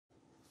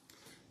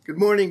Good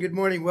morning, good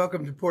morning.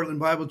 Welcome to Portland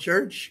Bible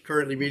Church,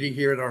 currently meeting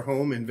here at our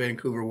home in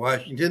Vancouver,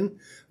 Washington.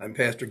 I'm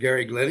Pastor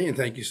Gary Glennie, and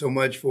thank you so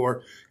much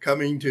for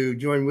coming to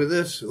join with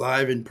us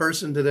live in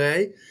person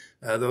today.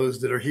 Those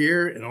that are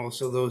here and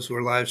also those who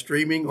are live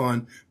streaming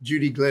on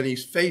Judy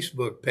Glennie's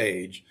Facebook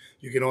page.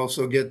 You can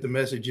also get the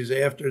messages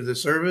after the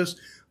service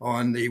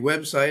on the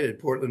website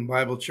at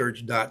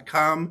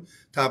portlandbiblechurch.com.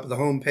 Top of the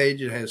home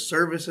page, it has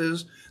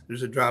services.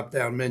 There's a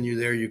drop-down menu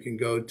there. You can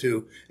go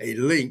to a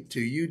link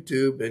to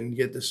YouTube and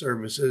get the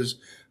services.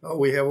 Oh,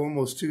 we have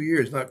almost 2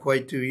 years, not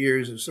quite 2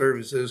 years of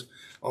services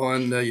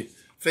on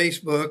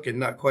Facebook and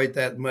not quite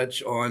that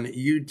much on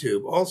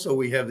YouTube. Also,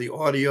 we have the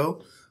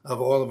audio of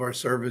all of our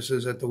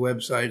services at the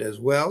website as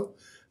well.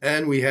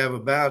 And we have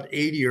about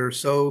 80 or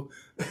so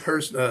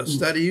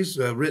studies,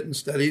 written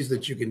studies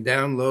that you can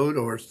download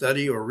or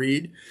study or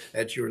read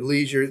at your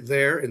leisure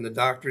there in the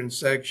doctrine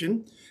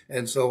section.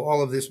 And so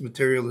all of this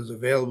material is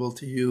available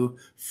to you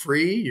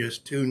free.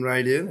 Just tune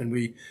right in, and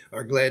we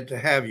are glad to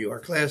have you. Our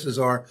classes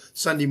are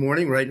Sunday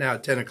morning right now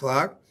at 10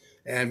 o'clock,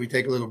 and we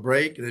take a little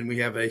break, and then we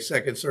have a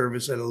second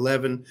service at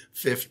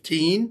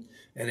 11:15.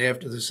 And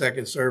after the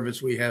second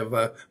service, we have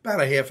about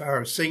a half hour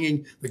of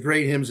singing the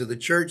great hymns of the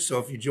church. So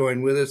if you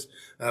join with us,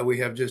 we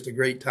have just a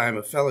great time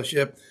of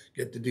fellowship.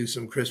 Get to do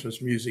some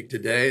Christmas music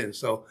today. And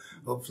so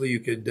hopefully you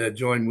could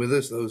join with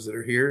us, those that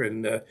are here.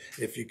 And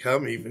if you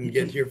come, even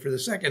get here for the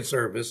second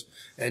service,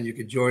 and you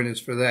could join us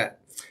for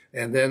that.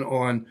 And then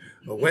on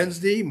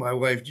Wednesday, my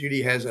wife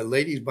Judy has a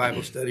ladies'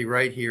 Bible study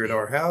right here at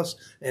our house,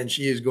 and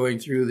she is going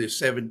through the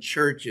 7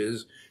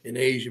 churches in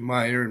Asia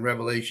Minor in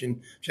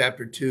Revelation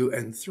chapter 2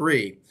 and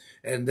 3.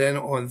 And then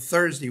on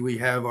Thursday, we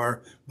have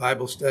our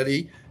Bible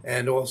study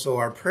and also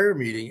our prayer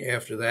meeting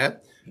after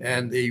that.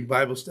 And the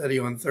Bible study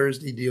on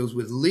Thursday deals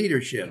with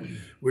leadership.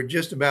 We're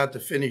just about to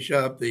finish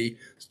up the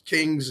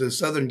kings, the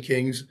southern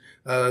kings,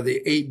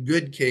 the 8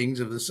 good kings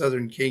of the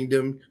southern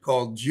kingdom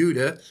called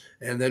Judah.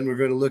 And then we're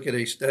going to look at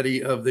a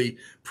study of the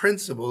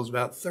principles,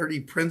 about 30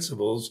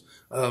 principles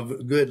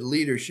of good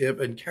leadership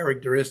and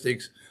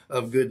characteristics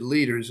of good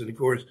leaders. And of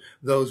course,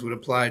 those would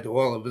apply to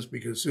all of us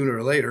because sooner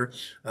or later,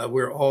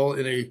 we're all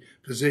in a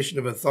position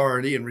of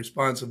authority and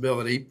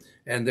responsibility.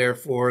 And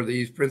therefore,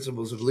 these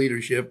principles of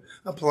leadership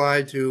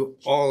apply to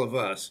all of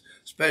us,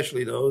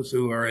 especially those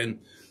who are in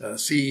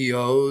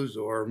CEOs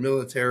or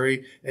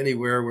military,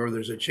 anywhere where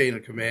there's a chain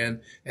of command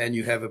and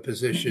you have a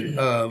position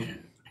of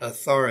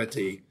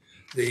authority.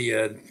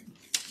 The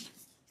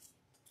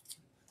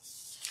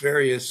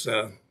various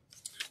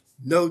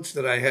notes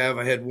that I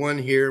had one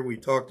here we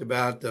talked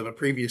about in a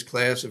previous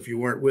class if you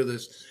weren't with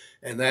us,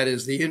 and that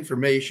is the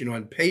information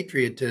on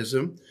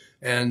patriotism.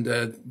 And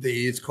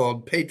it's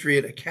called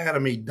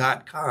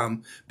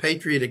patriotacademy.com,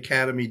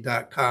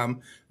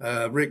 patriotacademy.com.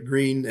 Rick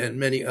Green and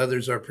many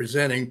others are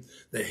presenting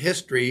the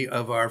history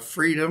of our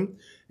freedom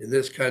in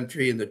this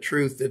country and the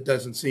truth that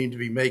doesn't seem to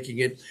be making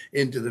it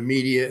into the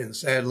media and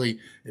sadly,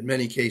 in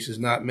many cases,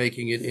 not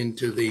making it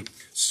into the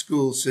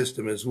school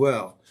system as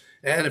well.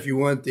 And if you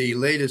want the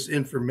latest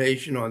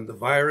information on the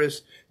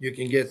virus, you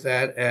can get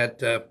that at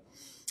the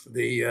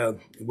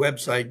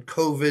website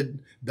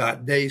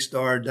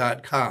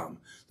covid.daystar.com.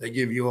 They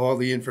give you all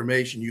the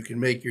information. You can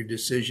make your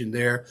decision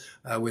there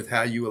with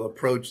how you will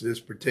approach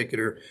this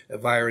particular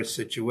virus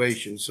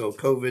situation. So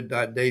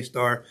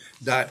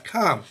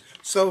covid.daystar.com.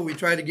 So we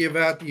try to give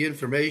out the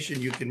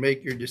information. You can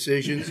make your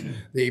decisions.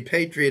 The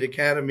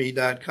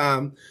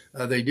patriotacademy.com,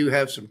 they do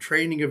have some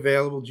training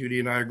available. Judy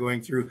and I are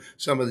going through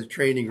some of the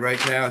training right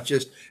now. It's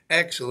just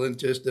excellent,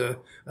 just a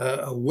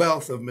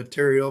wealth of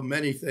material,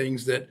 many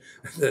things that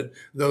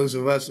those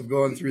of us who have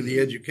gone through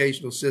the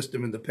educational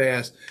system in the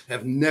past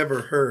have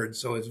never heard.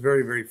 So it's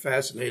very, very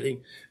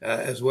fascinating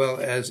as well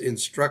as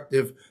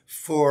instructive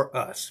for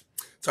us.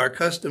 It's our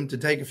custom to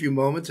take a few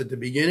moments at the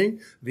beginning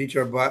of each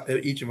of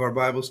our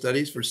Bible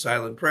studies for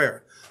silent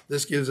prayer.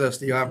 This gives us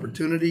the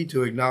opportunity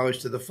to acknowledge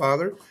to the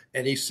Father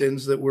any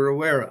sins that we're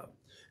aware of.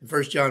 In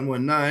 1 John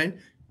 1:9,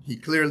 he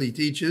clearly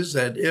teaches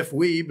that if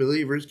we,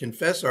 believers,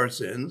 confess our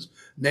sins,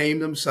 name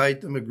them,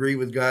 cite them, agree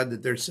with God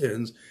that they're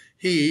sins,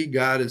 he,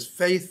 God, is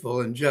faithful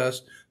and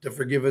just to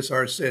forgive us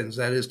our sins.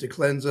 That is, to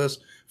cleanse us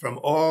from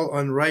all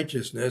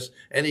unrighteousness,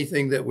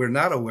 anything that we're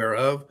not aware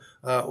of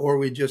or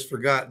we just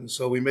forgotten.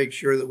 So we make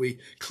sure that we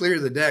clear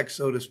the deck,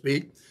 so to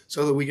speak,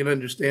 so that we can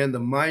understand the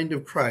mind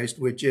of Christ,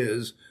 which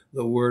is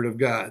the Word of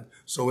God.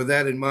 So with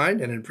that in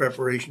mind, and in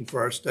preparation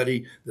for our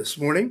study this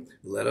morning,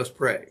 let us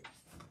pray.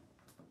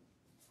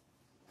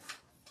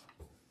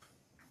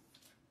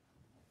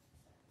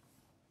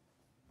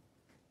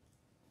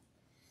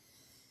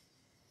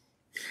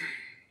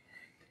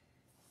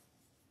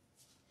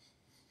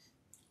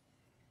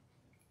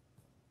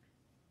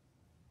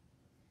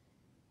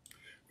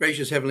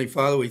 Gracious Heavenly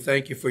Father, we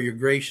thank you for your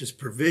gracious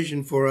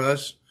provision for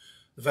us,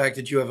 the fact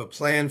that you have a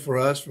plan for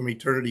us from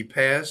eternity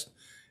past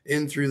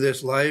in through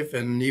this life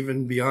and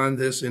even beyond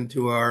this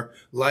into our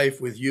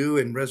life with you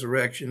and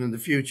resurrection in the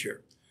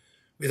future.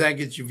 We thank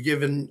you that you've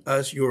given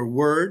us your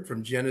word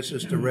from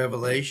Genesis to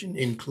Revelation,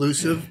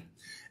 inclusive,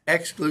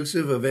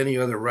 exclusive of any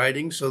other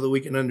writing, so that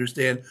we can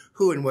understand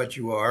who and what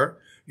you are,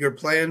 your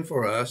plan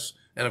for us,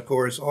 and of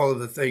course, all of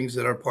the things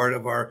that are part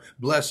of our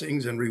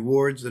blessings and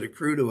rewards that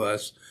accrue to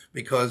us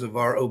because of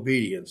our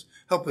obedience.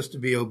 Help us to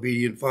be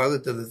obedient, Father,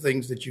 to the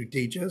things that you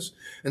teach us.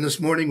 And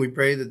this morning we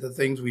pray that the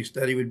things we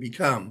study would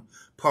become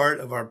part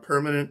of our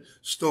permanent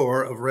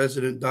store of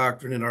resident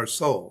doctrine in our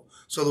soul,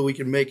 so that we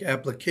can make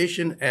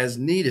application as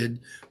needed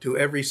to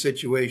every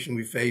situation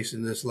we face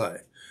in this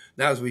life.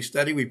 Now, as we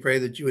study, we pray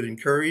that you would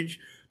encourage,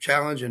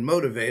 challenge, and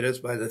motivate us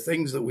by the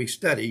things that we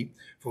study,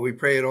 for we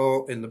pray it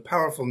all in the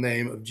powerful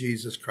name of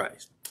Jesus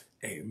Christ.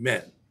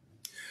 Amen.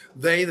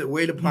 They that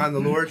wait upon the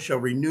Lord shall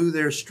renew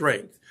their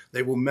strength.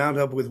 They will mount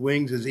up with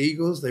wings as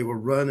eagles. They will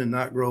run and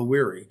not grow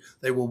weary.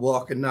 They will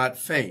walk and not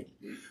faint.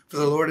 For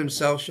the Lord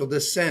himself shall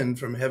descend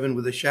from heaven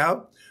with a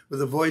shout, with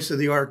the voice of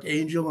the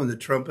archangel and the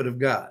trumpet of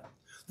God.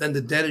 Then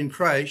the dead in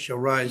Christ shall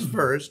rise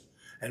first,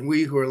 and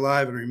we who are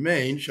alive and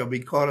remain shall be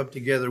caught up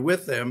together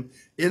with them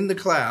in the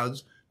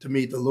clouds to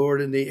meet the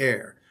Lord in the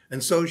air.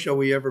 And so shall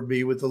we ever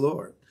be with the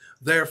Lord.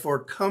 Therefore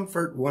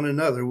comfort one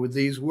another with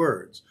these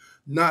words,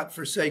 not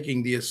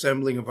forsaking the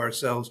assembling of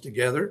ourselves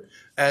together,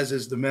 as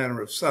is the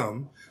manner of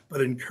some,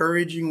 but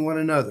encouraging one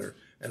another,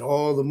 and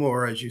all the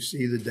more as you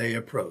see the day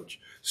approach.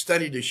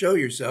 Study to show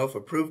yourself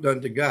approved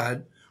unto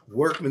God,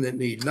 workmen that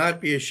need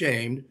not be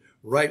ashamed,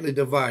 rightly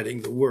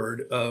dividing the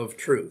word of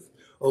truth.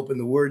 Open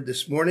the word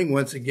this morning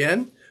once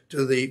again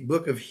to the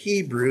book of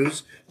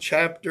Hebrews,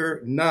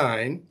 chapter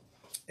 9,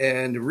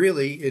 and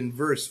really in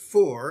verse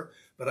 4.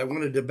 But I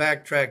wanted to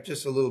backtrack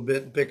just a little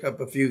bit and pick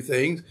up a few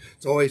things.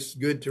 It's always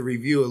good to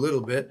review a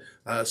little bit.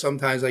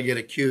 Sometimes I get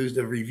accused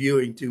of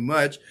reviewing too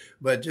much,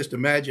 but just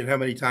imagine how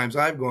many times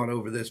I've gone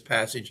over this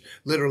passage,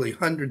 literally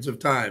hundreds of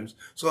times.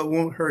 So it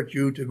won't hurt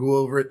you to go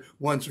over it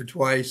once or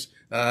twice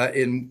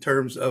in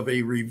terms of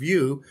a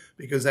review,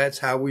 because that's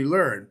how we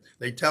learn.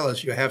 They tell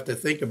us you have to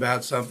think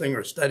about something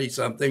or study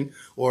something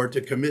or to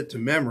commit to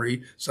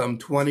memory some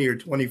 20 or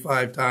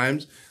 25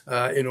 times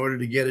in order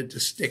to get it to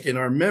stick in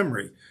our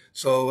memory.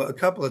 So a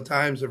couple of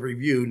times of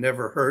review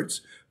never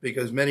hurts,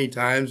 because many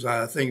times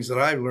things that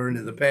I've learned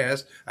in the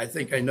past, I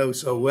think I know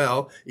so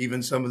well,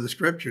 even some of the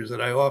scriptures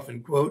that I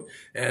often quote,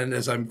 and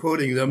as I'm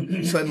quoting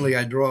them, suddenly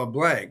I draw a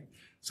blank.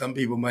 Some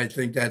people might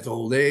think that's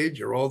old age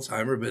or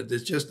Alzheimer, but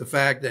it's just the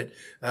fact that,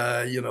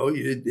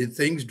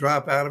 things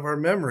drop out of our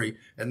memory,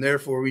 and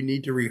therefore we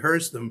need to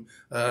rehearse them,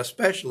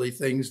 especially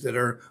things that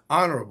are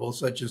honorable,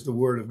 such as the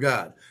Word of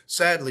God.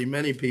 Sadly,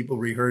 many people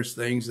rehearse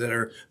things that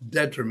are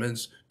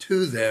detriments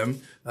to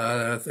them,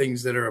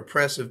 things that are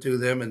oppressive to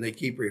them, and they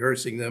keep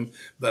rehearsing them.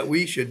 But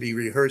we should be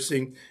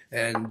rehearsing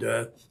and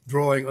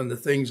drawing on the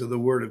things of the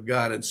Word of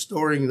God and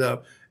storing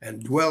up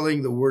and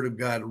dwelling the Word of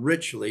God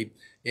richly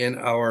in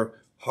our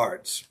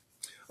hearts.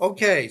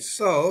 Okay,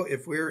 so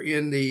if we're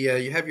in the,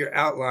 you have your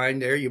outline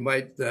there. You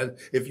might,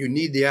 if you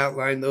need the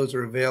outline, those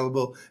are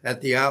available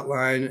at the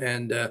outline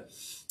and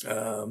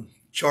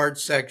chart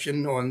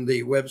section on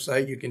the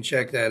website. You can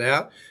check that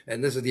out.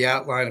 And this is the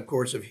outline, of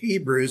course, of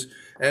Hebrews.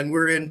 And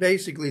we're in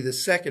basically the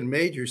second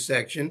major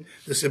section,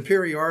 the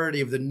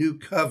superiority of the new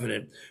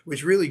covenant,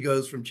 which really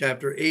goes from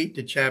chapter 8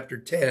 to chapter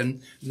 10.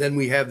 And then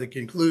we have the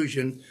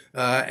conclusion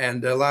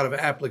and a lot of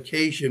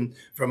application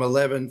from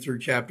 11 through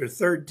chapter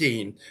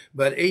 13.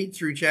 But 8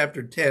 through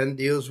chapter 10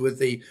 deals with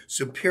the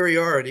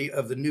superiority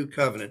of the new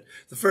covenant.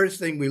 The first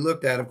thing we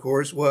looked at, of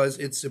course, was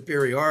its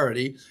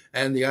superiority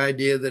and the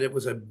idea that it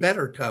was a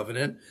better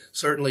covenant,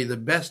 certainly the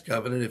best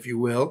covenant, if you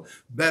will,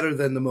 better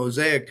than the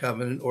Mosaic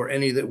covenant or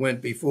any that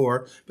went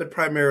before, but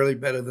primarily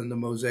better than the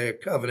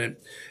Mosaic covenant.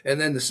 And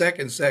then the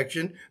second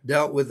section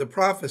dealt with the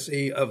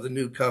prophecy of the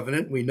new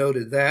covenant. We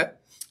noted that.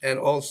 And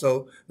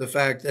also the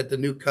fact that the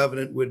new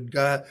covenant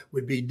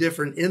would be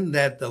different in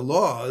that the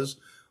laws,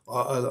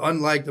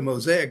 unlike the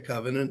Mosaic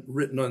covenant,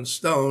 written on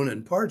stone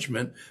and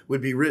parchment,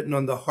 would be written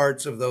on the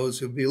hearts of those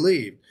who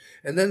believed.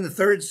 And then the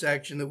third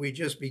section that we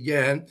just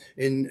began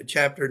in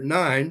chapter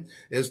 9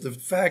 is the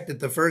fact that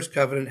the first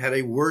covenant had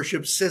a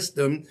worship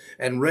system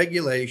and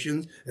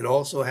regulations. It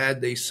also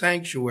had the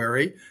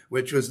sanctuary,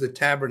 which was the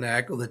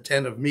tabernacle, the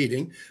tent of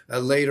meeting,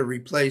 later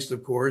replaced,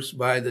 of course,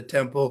 by the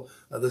temple,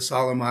 the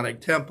Solomonic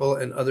temple,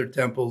 and other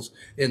temples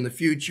in the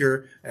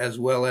future, as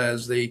well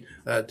as the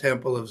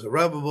temple of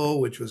Zerubbabel,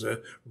 which was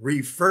a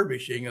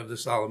refurbishing of the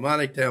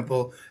Solomonic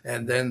temple,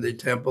 and then the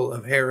temple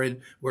of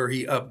Herod, where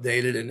he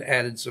updated and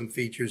added some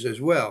features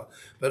as well.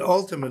 But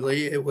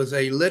ultimately, it was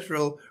a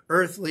literal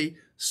earthly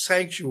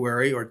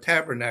sanctuary or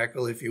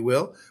tabernacle, if you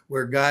will,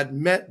 where God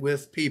met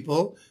with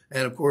people.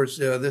 And of course,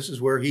 this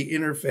is where he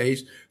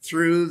interfaced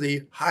through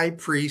the high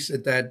priest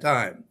at that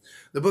time.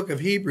 The book of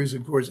Hebrews,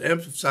 of course,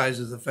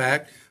 emphasizes the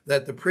fact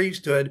that the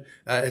priesthood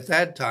at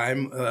that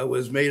time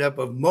was made up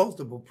of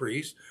multiple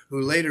priests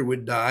who later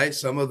would die.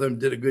 Some of them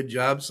did a good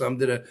job, some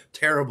did a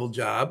terrible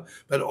job,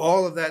 but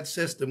all of that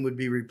system would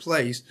be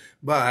replaced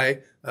by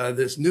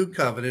this new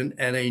covenant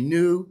and a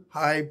new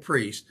high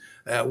priest,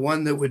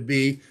 one that would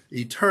be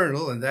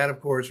eternal, and that, of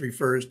course,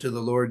 refers to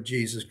the Lord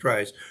Jesus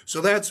Christ. So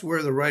that's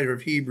where the writer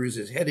of Hebrews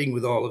is heading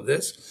with all of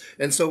this.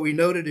 And so we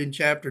noted in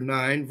chapter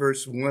 9,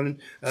 verse 1,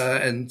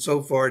 and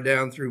so far down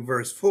down through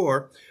verse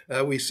 4,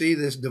 we see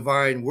this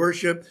divine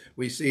worship.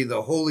 We see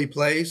the holy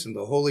place and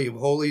the Holy of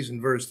Holies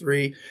in verse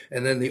 3,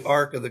 and then the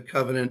Ark of the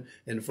Covenant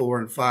in 4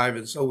 and 5.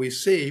 And so we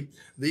see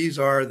these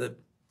are the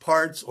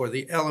parts or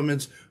the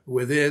elements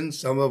within.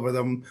 Some of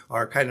them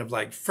are kind of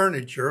like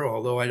furniture,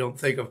 although I don't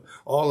think of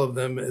all of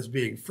them as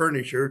being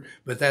furniture,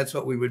 but that's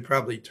what we would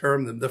probably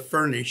term them, the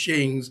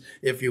furnishings,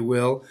 if you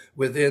will,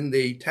 within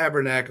the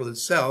tabernacle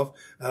itself,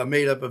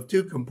 made up of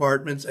 2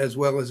 compartments as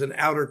well as an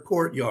outer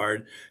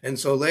courtyard. And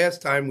so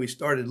last time we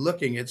started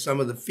looking at some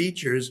of the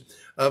features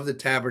of the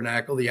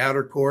tabernacle, the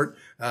outer court,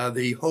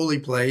 the holy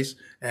place,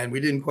 and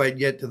we didn't quite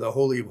get to the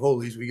Holy of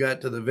Holies. We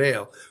got to the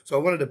veil. So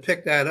I wanted to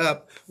pick that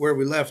up where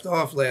we left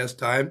off last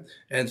time.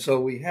 And so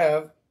we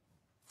have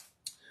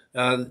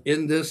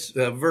in this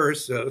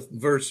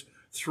verse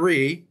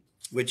 3,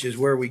 which is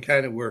where we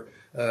kind of were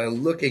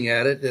looking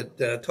at it,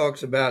 it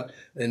talks about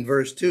in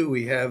verse 2,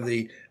 we have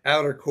the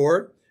outer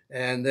court,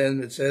 and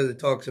then it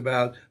talks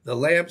about the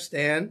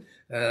lampstand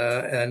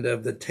and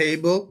of the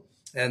table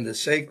and the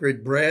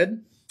sacred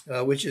bread,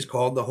 which is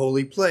called the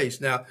holy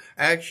place. Now,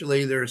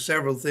 actually, there are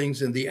several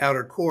things in the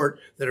outer court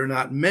that are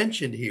not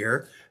mentioned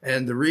here,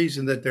 and the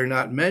reason that they're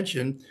not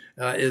mentioned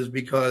is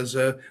because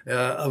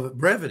of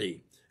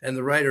brevity. And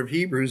the writer of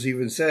Hebrews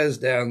even says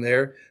down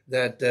there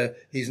that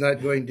he's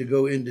not going to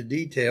go into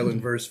detail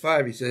in verse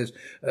 5. He says,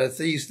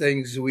 these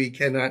things we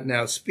cannot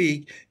now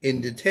speak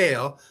in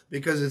detail,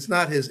 because it's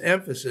not his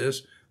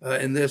emphasis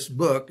in this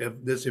book,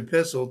 of this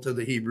epistle to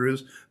the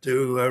Hebrews,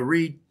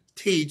 to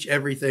teach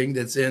everything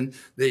that's in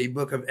the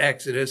book of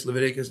Exodus,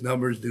 Leviticus,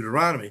 Numbers,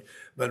 Deuteronomy,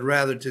 but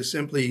rather to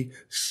simply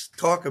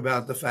talk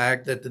about the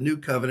fact that the new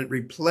covenant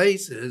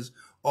replaces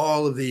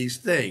all of these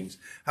things.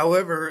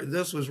 However,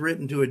 this was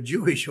written to a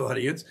Jewish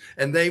audience,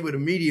 and they would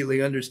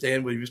immediately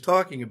understand what he was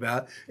talking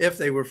about if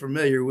they were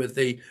familiar with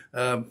the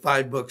 5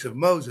 books of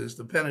Moses,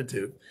 the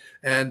Pentateuch.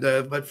 And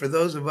but for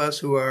those of us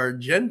who are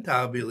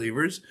Gentile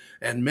believers,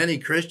 and many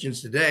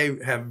Christians today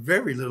have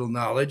very little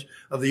knowledge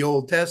of the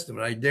Old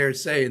Testament. I dare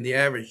say in the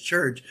average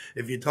church,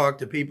 if you talk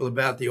to people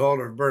about the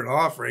altar of burnt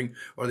offering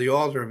or the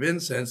altar of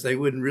incense, they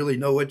wouldn't really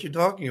know what you're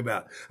talking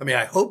about. I mean,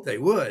 I hope they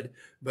would,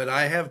 but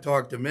I have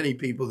talked to many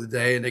people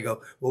today, and they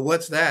go, well,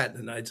 what's that?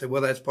 And I'd say,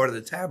 well, that's part of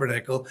the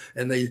tabernacle,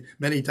 and they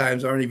many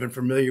times aren't even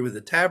familiar with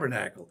the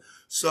tabernacle.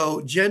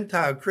 So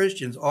Gentile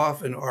Christians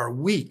often are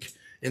weak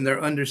in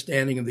their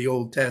understanding of the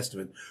Old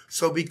Testament.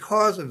 So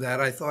because of that,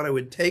 I thought I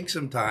would take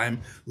some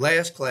time,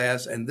 last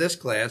class and this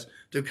class,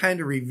 to kind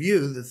of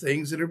review the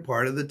things that are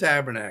part of the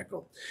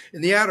tabernacle.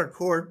 In the outer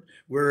court,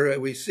 where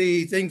we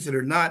see things that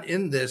are not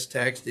in this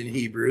text in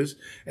Hebrews,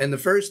 and the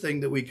first thing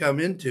that we come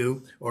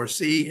into or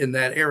see in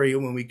that area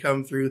when we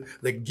come through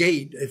the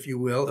gate, if you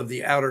will, of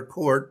the outer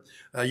court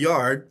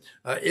yard,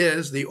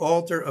 is the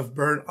altar of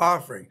burnt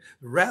offering.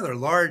 A rather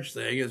large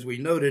thing, as we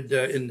noted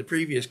in the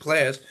previous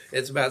class.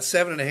 It's about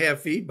 7.5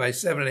 feet by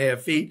 7.5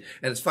 feet,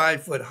 and it's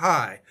 5 foot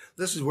high.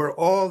 This is where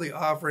all the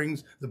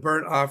offerings, the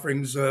burnt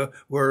offerings,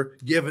 were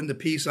given, the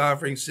peace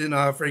offering, sin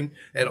offering,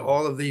 and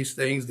all of these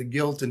things, the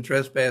guilt and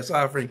trespass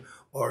offering,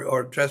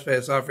 or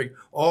trespass offering,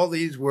 all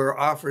these were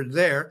offered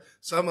there.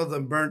 Some of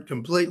them burnt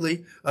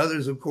completely,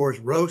 others, of course,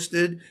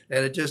 roasted,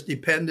 and it just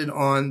depended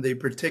on the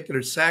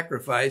particular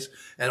sacrifice.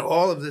 And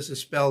all of this is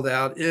spelled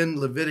out in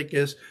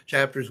Leviticus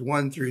chapters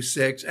 1 through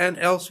 6 and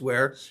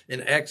elsewhere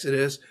in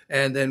Exodus,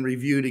 and then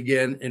reviewed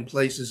again in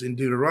places in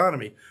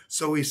Deuteronomy.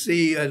 So we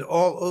see it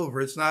all over.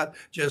 It's not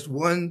just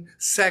one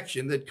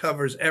section that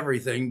covers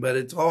everything, but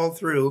it's all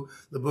through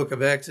the book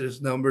of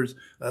Exodus, Numbers,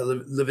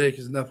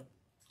 Leviticus,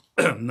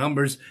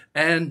 Numbers,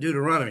 and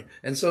Deuteronomy.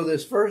 And so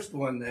this first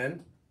one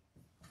then,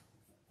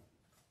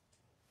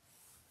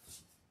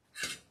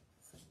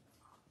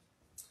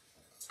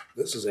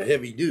 this is a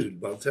heavy dude,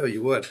 but I'll tell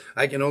you what,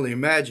 I can only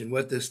imagine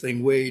what this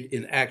thing weighed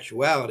in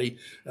actuality.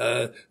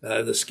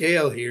 The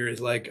scale here is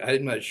like,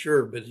 I'm not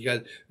sure, but you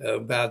got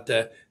about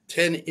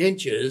 10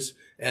 inches,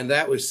 and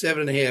that was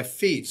 7.5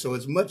 feet. So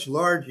it's much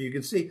larger. You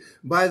can see,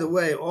 by the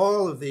way,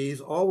 all of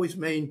these always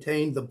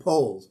maintained the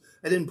poles.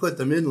 I didn't put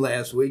them in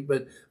last week,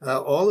 but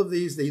all of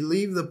these, they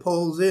leave the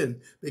poles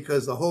in,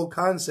 because the whole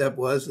concept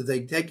was that they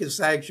take a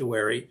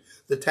sanctuary,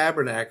 the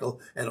tabernacle,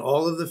 and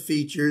all of the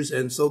features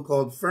and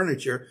so-called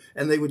furniture,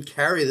 and they would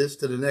carry this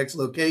to the next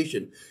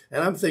location.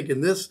 And I'm thinking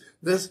this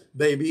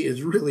baby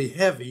is really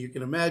heavy. You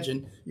can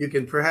imagine, you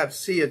can perhaps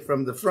see it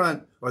from the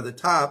front or the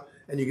top,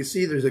 and you can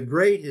see there's a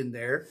grate in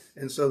there.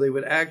 And so they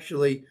would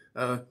actually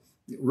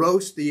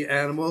roast the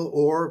animal,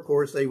 or of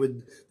course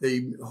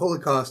the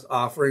Holocaust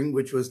offering,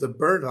 which was the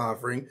burnt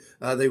offering,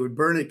 they would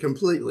burn it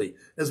completely.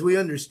 As we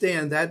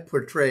understand, that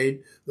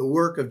portrayed the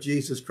work of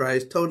Jesus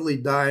Christ totally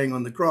dying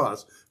on the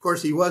cross. Of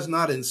course, he was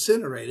not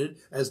incinerated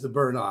as the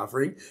burnt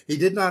offering. He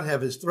did not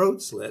have his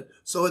throat slit.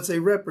 So it's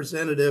a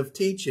representative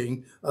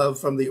teaching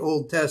from the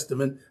Old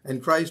Testament,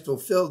 and Christ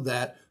fulfilled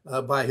that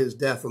by his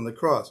death on the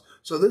cross.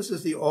 So this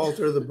is the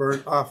altar of the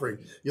burnt offering.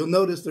 You'll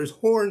notice there's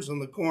horns on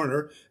the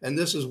corner, and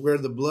this is where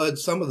the blood,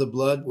 some of the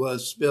blood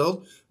was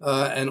spilled,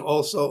 and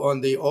also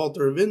on the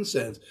altar of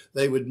incense.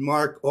 They would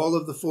mark all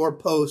of the 4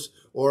 posts,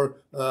 or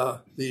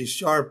the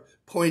sharp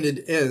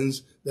pointed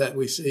ends that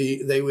we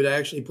see, they would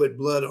actually put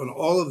blood on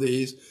all of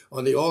these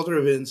on the altar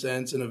of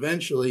incense, and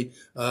eventually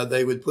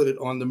they would put it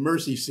on the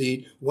mercy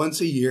seat. Once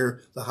a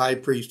year, the high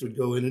priest would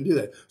go in and do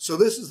that. So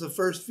this is the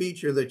first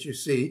feature that you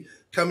see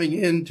coming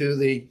into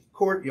the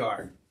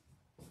courtyard.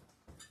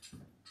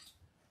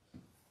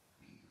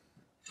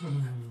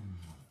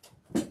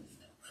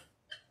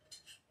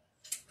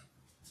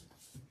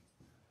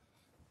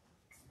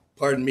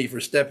 Pardon me for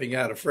stepping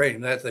out of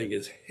frame. That thing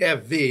is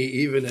heavy,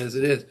 even as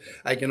it is.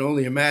 I can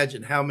only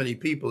imagine how many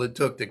people it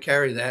took to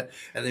carry that.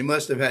 And they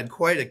must have had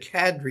quite a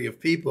cadre of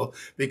people,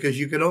 because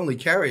you could only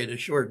carry it a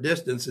short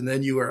distance and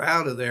then you were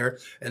out of there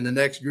and the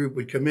next group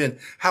would come in.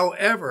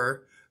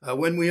 However,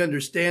 when we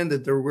understand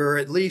that there were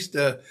at least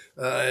at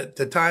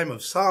the time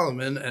of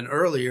Solomon and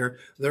earlier,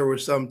 there were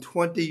some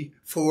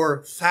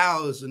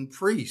 24,000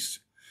 priests.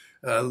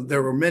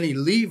 There were many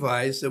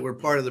Levites that were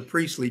part of the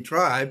priestly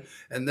tribe,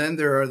 and then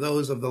there are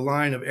those of the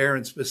line of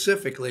Aaron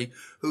specifically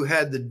who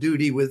had the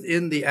duty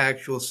within the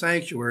actual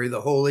sanctuary,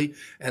 the Holy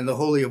and the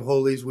Holy of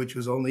Holies, which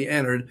was only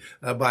entered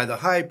by the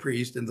high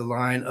priest in the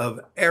line of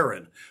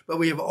Aaron. But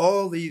we have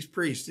all these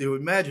priests. You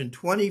imagine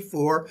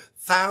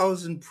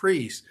 24,000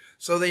 priests.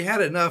 So they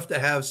had enough to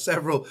have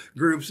several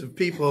groups of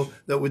people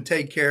that would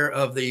take care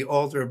of the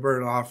altar of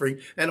burnt offering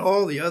and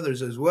all the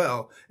others as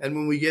well. And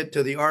when we get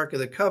to the Ark of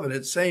the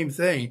Covenant, same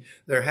thing.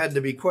 There had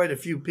to be quite a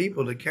few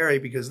people to carry,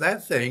 because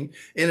that thing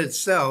in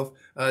itself,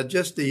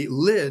 just the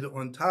lid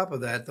on top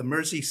of that, the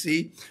mercy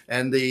seat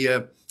and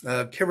the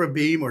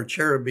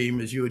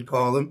cherubim, as you would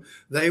call them,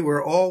 they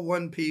were all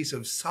one piece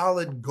of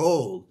solid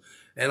gold.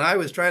 And I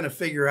was trying to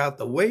figure out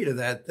the weight of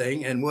that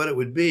thing and what it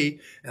would be.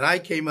 And I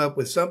came up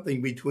with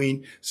something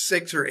between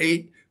 600 or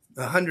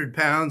 800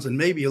 pounds and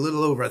maybe a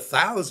little over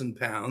 1,000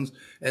 pounds.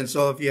 And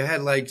so if you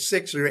had like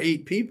 6 or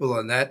 8 people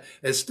on that,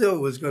 it still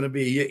was going to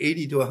be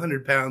 80 to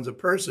 100 pounds a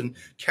person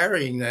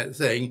carrying that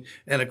thing.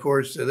 And of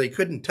course, they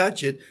couldn't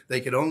touch it. They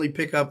could only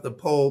pick up the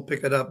pole,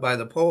 pick it up by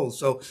the pole.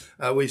 So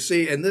we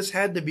see, and this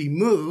had to be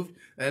moved,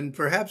 and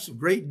perhaps a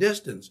great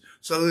distance.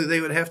 So they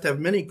would have to have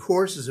many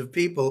courses of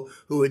people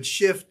who would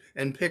shift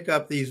and pick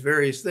up these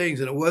various things.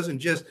 And it wasn't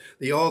just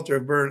the altar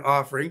of burnt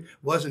offering,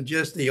 wasn't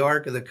just the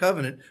Ark of the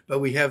Covenant, but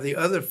we have the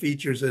other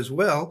features as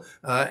well.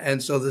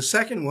 And so the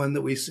second one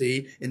that we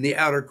see in the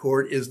outer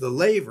court is the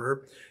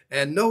laver.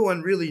 And no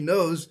one really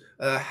knows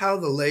how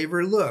the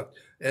laver looked.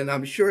 And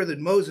I'm sure that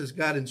Moses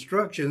got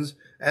instructions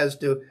as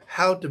to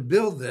how to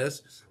build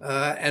this.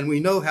 And we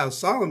know how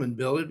Solomon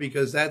built it,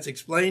 because that's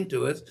explained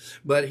to us.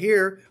 But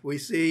here we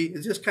see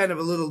it's just kind of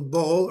a little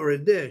bowl or a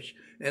dish.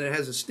 And it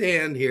has a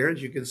stand here,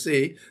 as you can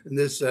see, in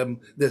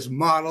this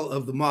model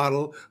of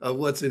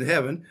what's in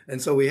heaven. And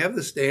so we have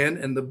the stand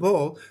and the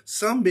bowl.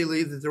 Some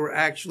believe that there were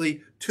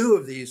actually 2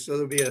 of these, so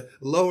there'll be a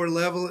lower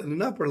level and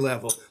an upper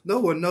level. No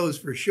one knows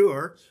for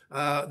sure.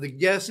 The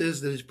guess is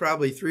that it's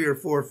probably 3 or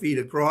 4 feet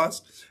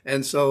across.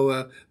 And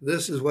so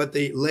this is what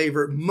the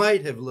laver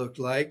might have looked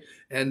like.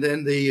 And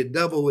then the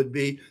double would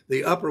be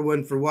the upper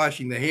one for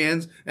washing the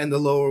hands and the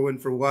lower one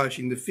for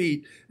washing the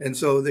feet. And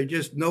so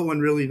no one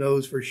really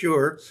knows for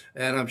sure.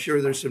 And I'm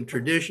sure there's some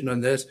tradition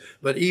on this.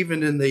 But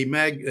even in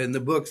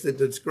the books that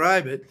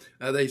describe it,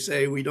 they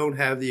say we don't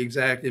have the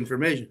exact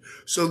information.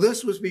 So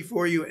this was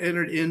before you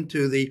entered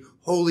into the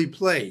holy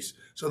place.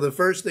 So the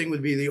first thing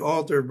would be the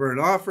altar of burnt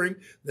offering.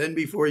 Then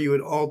before you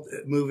would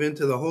move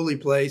into the holy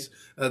place,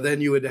 then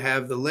you would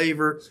have the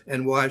laver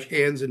and wash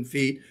hands and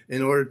feet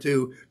in order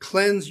to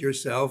cleanse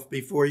yourself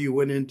before you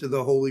went into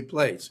the holy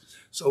place.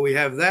 So we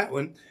have that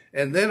one.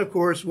 And then, of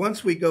course,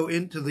 once we go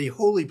into the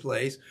holy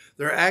place,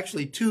 there are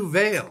actually 2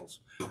 veils.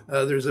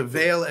 There's a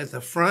veil at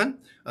the front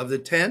of the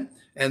tent,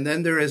 and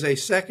then there is a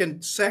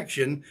second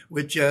section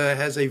which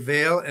has a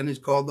veil and is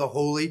called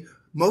the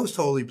most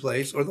holy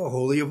place, or the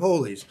Holy of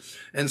Holies.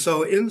 And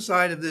so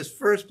inside of this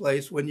first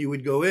place, when you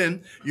would go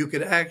in, you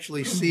could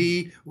actually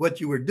see what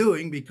you were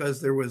doing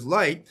because there was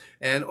light.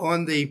 And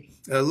on the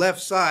left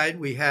side,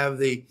 we have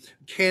the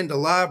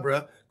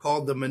candelabra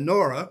called the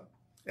menorah.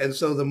 And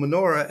so the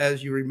menorah,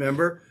 as you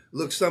remember,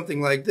 looks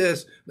something like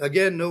this.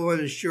 Again, no one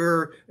is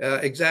sure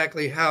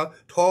exactly how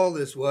tall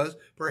this was,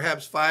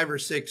 perhaps 5 or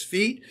 6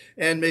 feet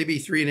and maybe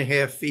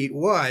 3.5 feet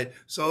wide.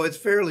 So it's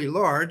fairly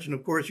large. And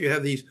of course, you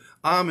have these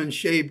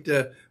almond-shaped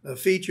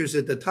features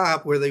at the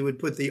top where they would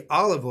put the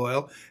olive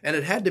oil, and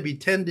it had to be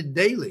tended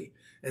daily.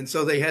 And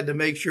so they had to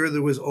make sure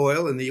there was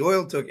oil, and the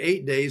oil took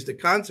 8 days to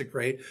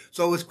consecrate.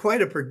 So it was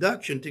quite a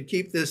production to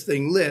keep this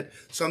thing lit,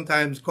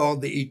 sometimes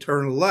called the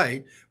eternal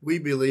light. We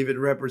believe it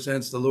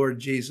represents the Lord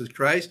Jesus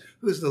Christ,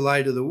 who's the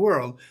light of the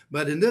world.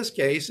 But in this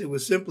case, it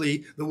was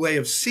simply the way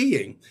of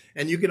seeing.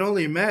 And you can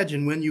only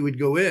imagine when you would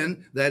go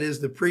in, that is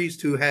the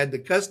priest who had the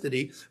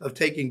custody of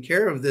taking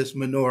care of this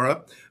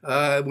menorah,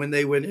 when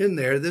they went in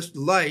there, this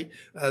light,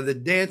 the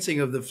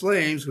dancing of the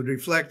flames would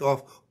reflect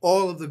off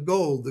all of the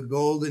gold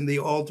in the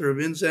altar of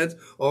incense,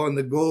 on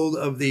the gold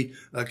of the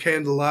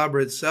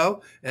candelabra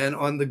itself, and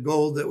on the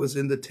gold that was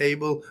in the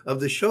table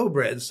of the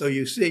showbread. So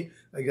you see,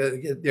 I got to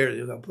get there.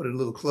 I'll put it a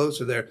little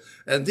closer there.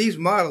 And these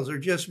models are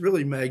just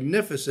really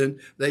magnificent.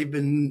 They've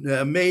been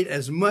made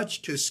as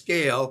much to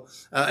scale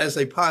as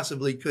they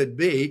possibly could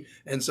be.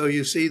 And so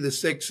you see the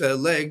 6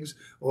 legs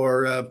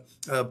or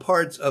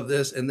parts of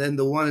this, and then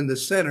the one in the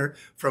center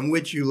from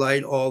which you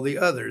light all the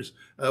others.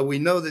 We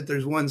know that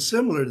there's one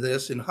similar to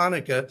this in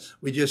Hanukkah.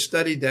 We just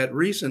studied that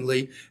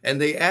recently,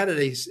 and they added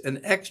an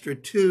extra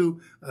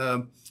 2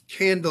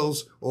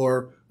 candles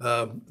or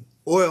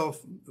oil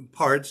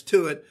parts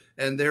to it,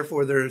 and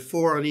therefore there are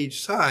 4 on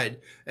each side.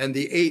 And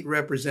the 8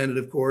 represented,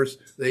 of course,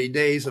 the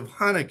days of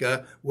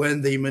Hanukkah,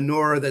 when the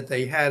menorah that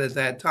they had at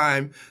that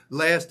time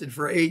lasted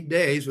for 8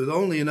 days with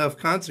only enough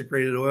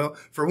consecrated oil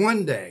for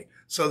 1 day.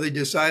 So they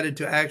decided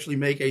to actually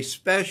make a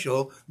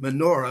special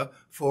menorah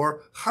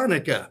for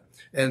Hanukkah.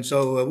 And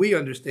so we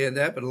understand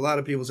that, but a lot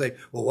of people say,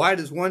 well, why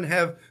does one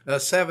have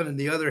 7 and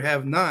the other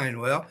have 9?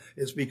 Well,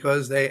 it's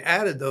because they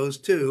added those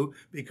 2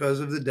 because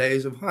of the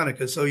days of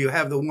Hanukkah. So you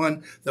have the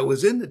one that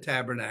was in the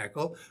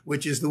tabernacle,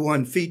 which is the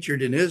one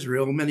featured in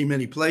Israel, many,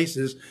 many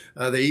places.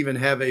 They even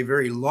have a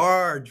very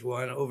large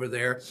one over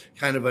there,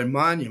 kind of a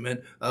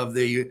monument of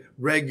the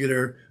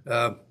regular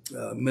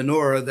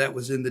menorah that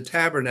was in the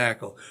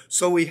tabernacle.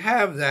 So we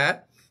have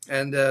that.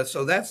 And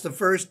so that's the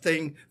first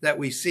thing that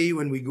we see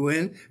when we go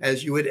in.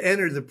 As you would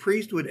enter, the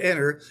priest would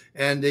enter,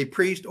 and a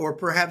priest, or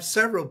perhaps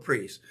several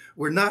priests.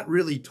 We're not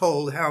really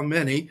told how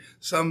many.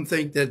 Some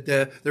think that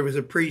there was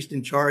a priest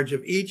in charge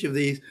of each of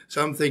these.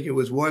 Some think it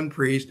was one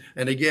priest.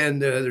 And again,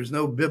 there's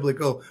no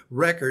biblical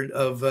record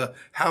of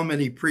how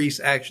many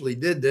priests actually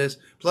did this,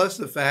 plus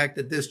the fact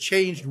that this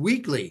changed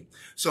weekly.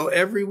 So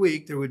every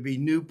week there would be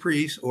new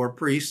priests or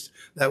priests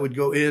that would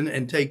go in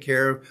and take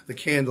care of the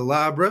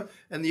candelabra.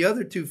 And the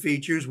other 2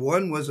 features,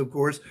 one was, of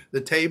course,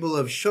 the table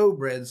of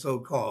showbread,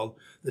 so-called.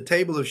 The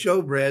table of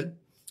showbread,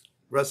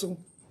 Russell,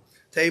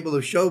 table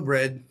of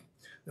showbread,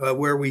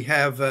 where we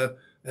have, and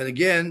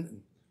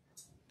again,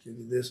 give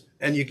you this,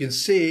 and you can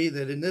see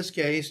that in this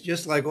case,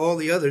 just like all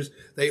the others,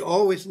 they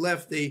always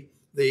left the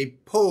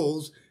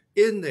poles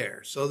in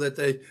there so that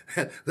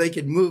they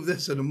could move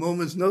this at a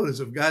moment's notice.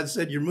 If God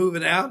said you're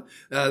moving out,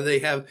 they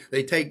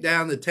take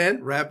down the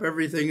tent, wrap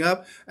everything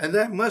up, and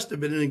that must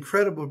have been an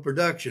incredible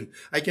production.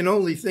 I can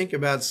only think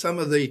about some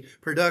of the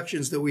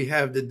productions that we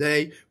have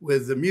today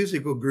with the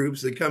musical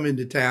groups that come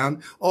into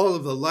town, all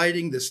of the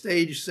lighting, the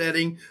stage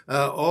setting,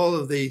 all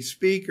of the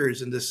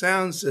speakers and the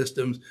sound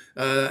systems,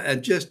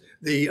 and just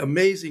the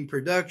amazing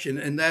production,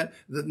 and that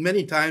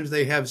many times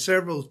they have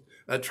several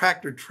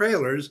tractor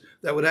trailers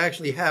that would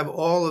actually have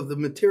all of the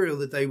material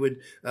that they would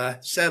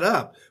set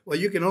up. Well,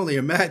 you can only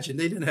imagine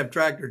they didn't have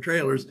tractor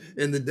trailers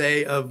in the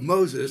day of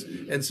Moses.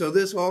 And so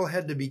this all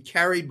had to be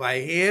carried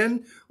by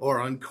hand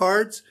or on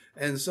carts.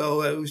 And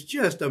so it was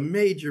just a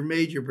major,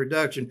 major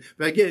production.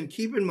 But again,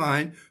 keep in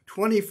mind,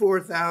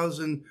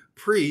 24,000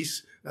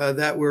 priests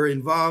that were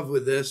involved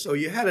with this. So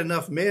you had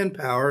enough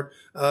manpower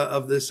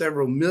of the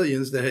several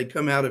millions that had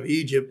come out of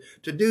Egypt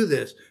to do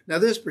this. Now,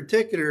 this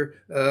particular,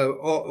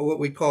 what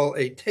we call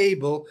a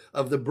table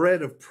of the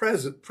bread of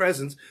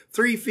presence,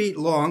 3 feet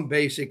long,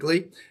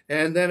 basically,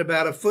 and then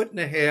about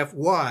 1.5 feet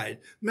wide,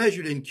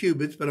 measured in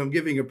cubits, but I'm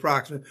giving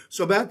approximate.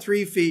 So about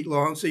 3 feet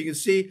long. So you can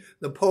see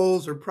the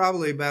poles are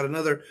probably about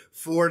another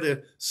 4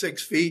 to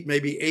 6 feet,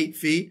 maybe 8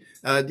 feet,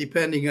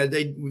 depending.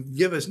 They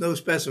give us no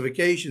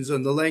specifications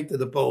on the length of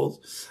the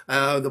poles.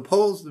 The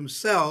poles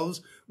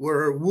themselves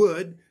were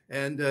wood,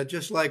 and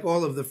just like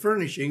all of the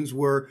furnishings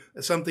were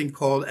something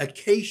called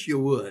acacia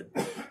wood.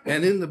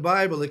 And in the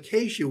Bible,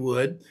 acacia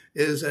wood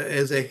is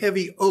a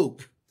heavy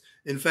oak.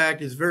 In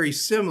fact, it's very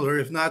similar,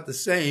 if not the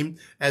same,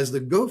 as the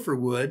gopher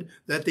wood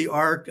that the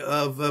Ark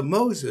of the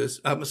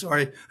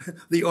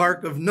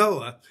Ark of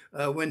Noah,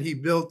 when he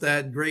built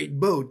that great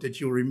boat that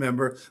you'll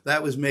remember,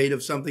 that was made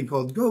of something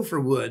called gopher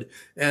wood.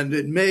 And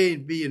it may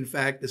be, in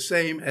fact, the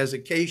same as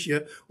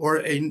acacia or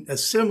a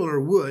similar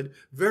wood,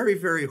 very,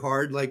 very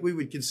hard, like we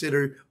would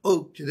consider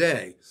oak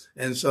today.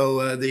 And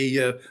so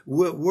the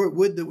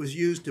wood that was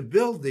used to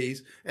build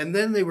these, and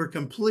then they were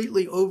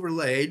completely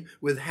overlaid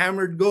with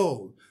hammered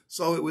gold.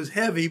 So it was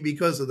heavy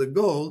because of the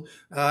gold.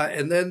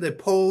 And then the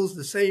poles,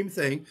 the same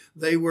thing.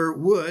 They were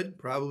wood,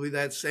 probably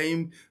that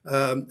same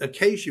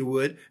acacia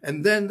wood.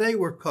 And then they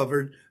were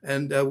covered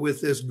and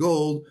with this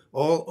gold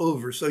all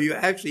over. So you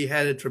actually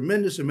had a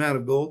tremendous amount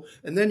of gold.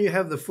 And then you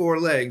have the 4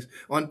 legs.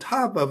 On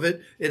top of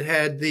it, it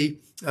had the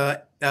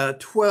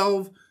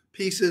 12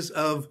 pieces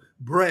of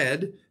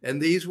bread.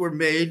 And these were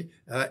made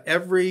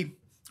every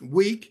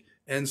week.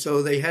 And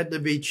so they had to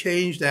be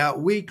changed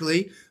out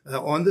weekly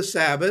on the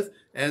Sabbath.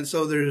 And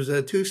so there's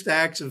 2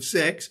 stacks of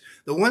 6.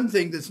 The one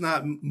thing that's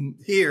not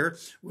here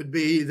would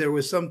be there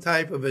was some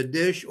type of a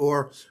dish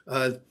or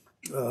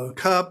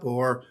cup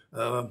or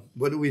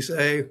what do we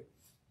say?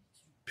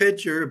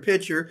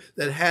 Pitcher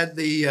that had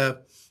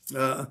the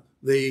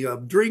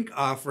drink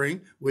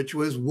offering, which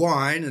was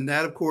wine, and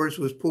that, of course,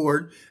 was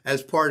poured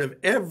as part of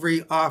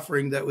every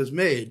offering that was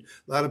made.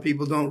 A lot of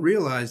people don't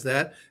realize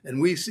that,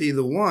 and we see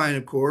the wine,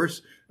 of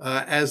course,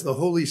 as the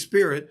Holy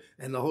Spirit,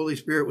 and the Holy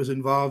Spirit was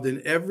involved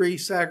in every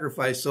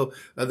sacrifice. So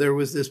there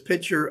was this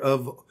picture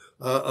of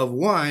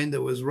wine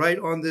that was right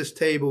on this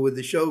table with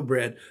the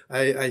showbread.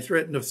 I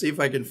threatened to see if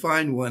I can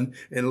find one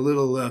in a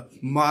little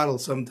model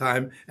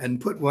sometime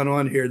and put one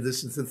on here.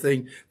 This is the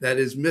thing that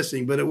is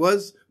missing, but it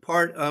was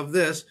part of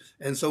this.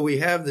 And so we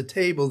have the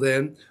table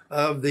then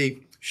of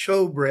the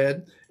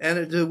showbread, and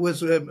it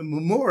was a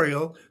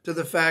memorial to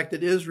the fact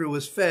that Israel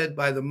was fed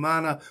by the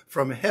manna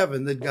from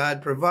heaven that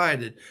God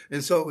provided.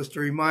 And so it was to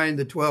remind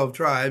the 12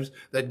 tribes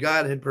that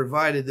God had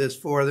provided this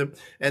for them.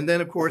 And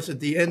then, of course, at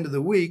the end of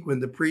the week,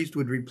 when the priest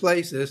would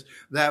replace this,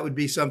 that would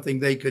be something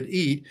they could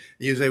eat.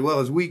 You say,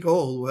 well, it's week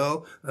old.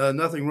 Well,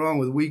 nothing wrong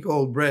with week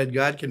old bread.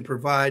 God can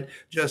provide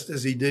just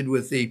as he did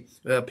with the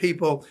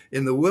people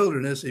in the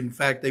wilderness. In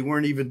fact, they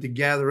weren't even to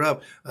gather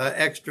up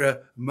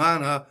extra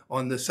manna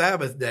on the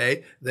Sabbath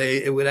day.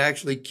 It would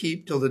actually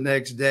keep till the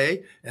next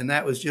day, and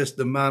that was just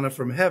the manna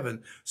from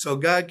heaven. So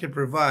God could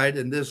provide,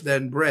 and this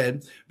then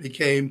bread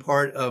became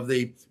part of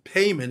the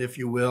payment, if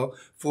you will,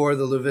 for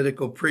the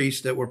Levitical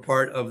priests that were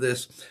part of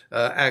this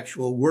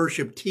actual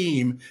worship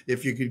team,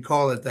 if you could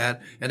call it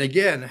that. And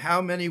again,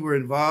 how many were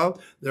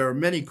involved? There are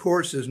many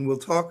courses, and we'll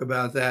talk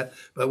about that.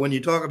 But when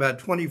you talk about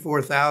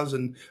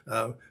 24,000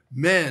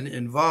 men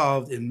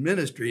involved in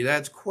ministry,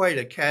 that's quite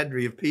a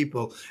cadre of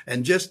people.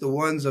 And just the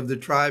ones of the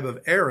tribe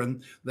of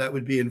Aaron that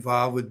would be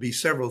involved would be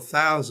several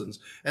thousands.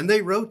 And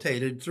they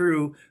rotated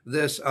through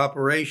this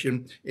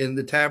operation in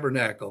the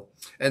tabernacle.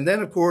 And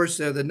then, of course,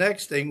 the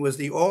next thing was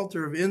the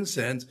altar of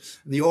incense.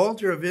 The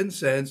altar of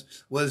incense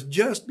was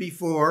just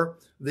before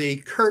the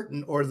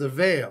curtain or the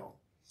veil.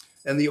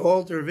 And the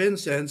altar of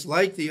incense,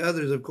 like the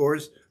others, of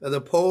course, the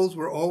poles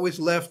were always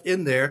left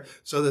in there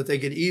so that they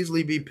could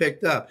easily be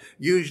picked up.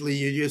 Usually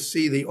you just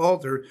see the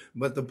altar,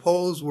 but the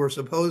poles were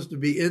supposed to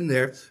be in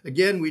there.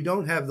 Again, we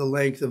don't have the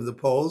length of the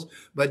poles,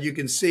 but you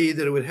can see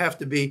that it would have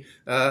to be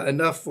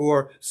enough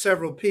for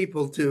several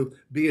people to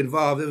be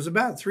involved. It was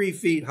about 3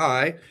 feet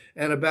high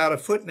and about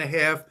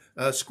 1.5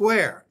 feet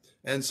square.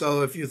 And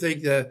so if you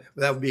think that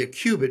would be a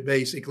cubit,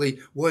 basically,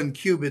 1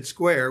 cubit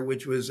square,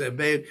 which was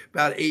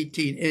about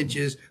 18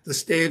 inches, the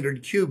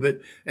standard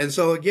cubit. And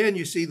so again,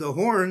 you see the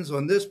horns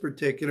on this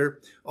particular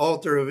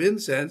altar of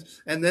incense.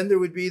 And then there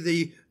would be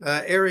the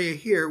area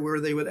here where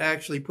they would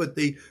actually put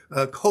the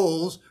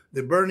coals,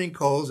 the burning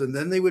coals, and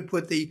then they would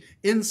put the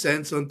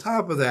incense on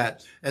top of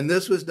that. And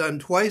this was done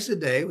twice a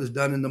day. It was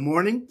done in the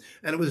morning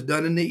and it was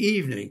done in the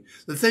evening.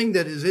 The thing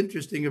that is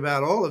interesting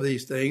about all of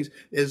these things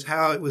is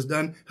how it was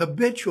done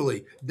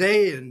habitually,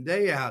 day in,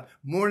 day out,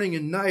 morning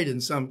and night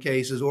in some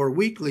cases, or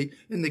weekly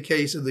in the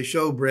case of the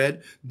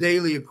showbread,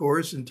 daily, of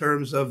course, in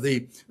terms of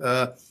the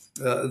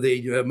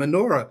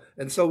menorah.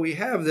 And so we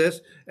have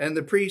this, and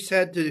the priests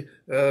had to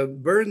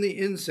burn the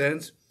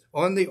incense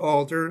on the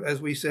altar, as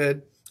we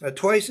said,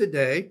 twice a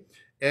day.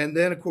 And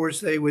then, of course,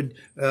 they would,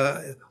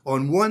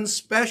 on one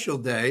special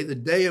day, the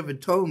Day of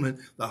Atonement,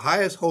 the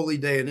highest holy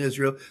day in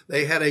Israel,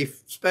 they had a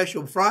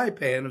special fry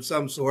pan of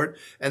some sort,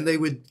 and they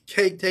would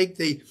take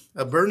the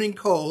burning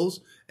coals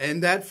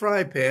and that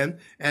fry pan,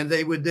 and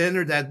they would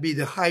enter, that'd be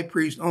the high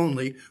priest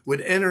only, would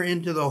enter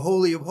into the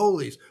Holy of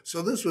Holies.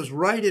 So this was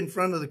right in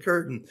front of the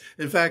curtain.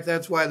 In fact,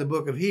 that's why the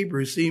book of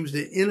Hebrews seems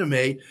to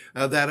intimate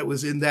that it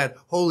was in that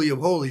Holy of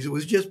Holies. It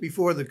was just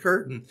before the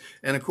curtain.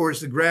 And of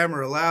course, the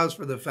grammar allows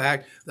for the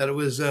fact that it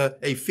was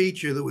a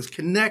feature that was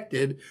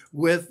connected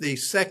with the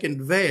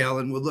second veil,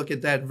 and we'll look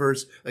at that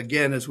verse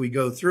again as we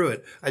go through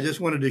it. I just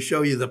wanted to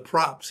show you the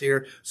props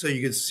here so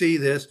you could see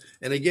this.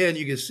 And again,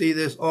 you can see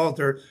this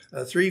altar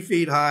 3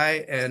 feet high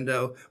and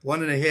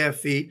 1.5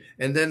 feet,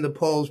 and then the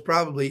poles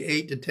probably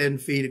 8 to 10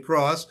 feet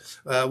across.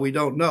 We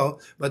don't know,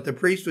 but the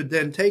priest would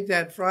then take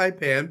that fry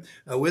pan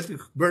with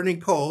burning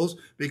coals,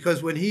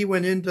 because when he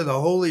went into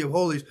the Holy of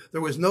Holies,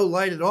 there was no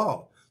light at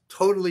all,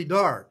 totally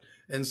dark.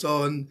 And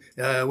so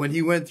when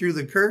he went through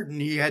the curtain,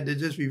 he had to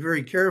just be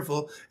very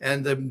careful,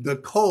 and the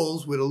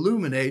coals would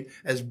illuminate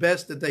as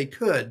best that they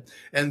could.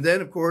 And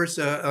then, of course,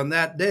 on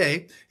that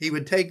day, he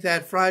would take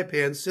that fry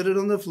pan, sit it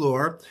on the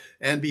floor,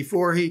 and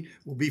before he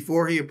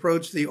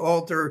approached the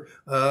altar,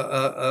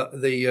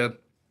 the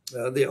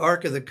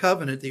Ark of the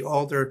Covenant, the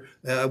altar,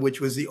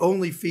 which was the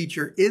only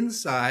feature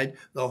inside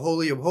the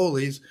Holy of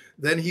Holies,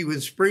 then he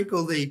would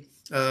sprinkle the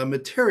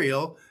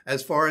material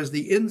as far as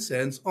the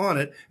incense on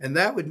it, and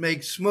that would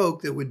make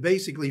smoke that would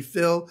basically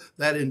fill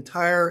that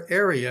entire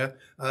area,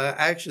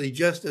 actually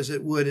just as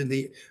it would in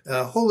the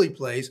holy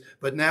place,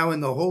 but now in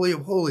the Holy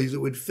of Holies,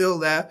 it would fill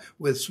that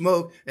with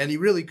smoke, and he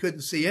really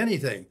couldn't see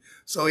anything.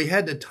 So he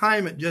had to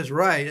time it just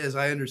right, as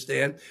I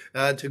understand,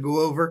 to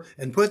go over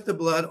and put the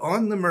blood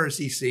on the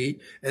mercy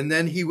seat, and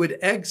then he would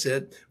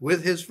exit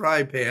with his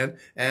fry pan,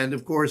 and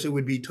of course it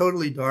would be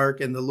totally dark,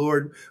 and the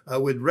Lord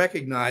would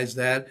recognize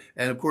that,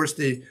 and of course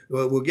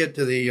we'll get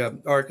to the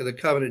Ark of the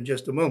Covenant in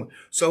just a moment.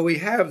 So we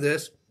have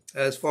this,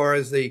 as far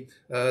as the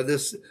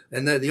this,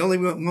 and the only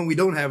one we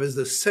don't have is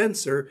the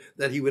censer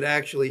that he would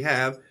actually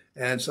have.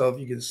 And so if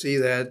you can see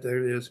that,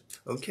 there it is.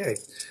 Okay.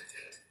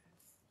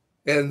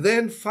 And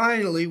then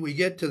finally we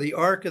get to the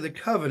Ark of the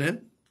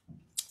Covenant,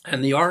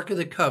 and the Ark of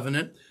the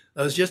Covenant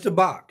was just a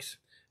box.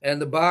 And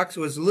the box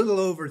was a little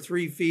over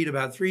 3 feet,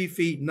 about 3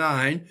 feet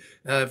 9.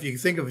 If you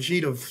think of a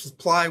sheet of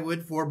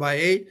plywood, 4 by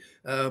 8,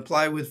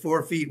 plywood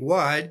 4 feet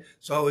wide.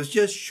 So it was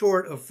just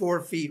short of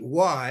 4 feet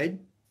wide.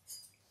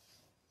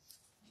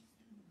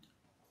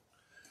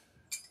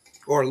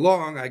 Or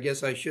long, I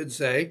guess I should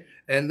say.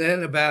 And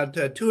then about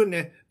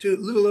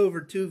little over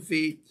 2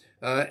 feet,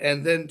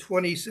 and then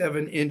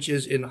 27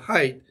 inches in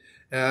height.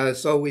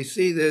 So we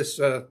see this,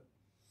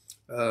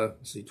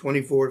 let's see,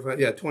 24,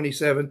 yeah,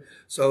 27.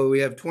 So we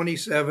have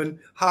 27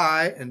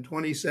 high and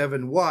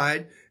 27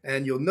 wide.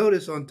 And you'll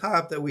notice on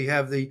top that we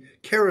have the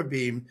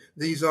cherubim.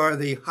 These are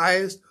the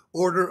highest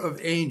order of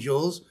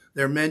angels.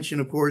 They're mentioned,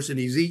 of course, in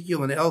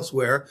Ezekiel and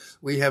elsewhere.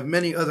 We have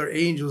many other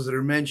angels that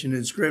are mentioned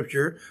in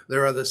Scripture.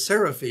 There are the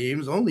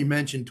seraphims, only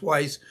mentioned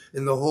twice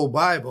in the whole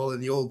Bible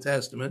in the Old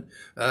Testament,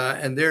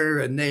 and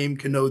their name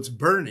connotes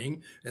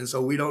burning, and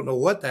so we don't know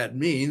what that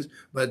means,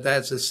 but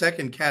that's the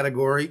second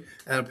category,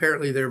 and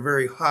apparently they're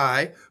very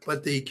high.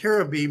 But the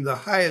cherubim, the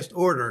highest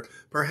order,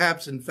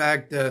 perhaps, in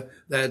fact, that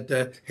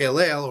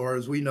Halel, or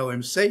as we know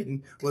him,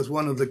 Satan, was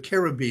one of the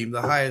cherubim,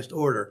 the highest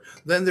order.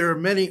 Then there are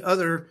many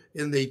other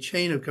in the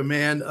chain of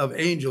command of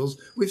angels.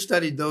 We've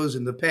studied those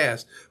in the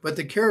past. But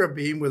the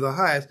cherubim were the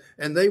highest,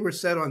 and they were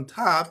set on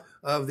top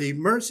of the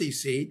mercy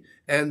seat,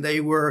 and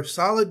they were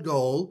solid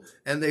gold,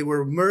 and they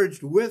were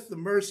merged with the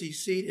mercy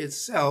seat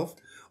itself.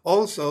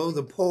 Also,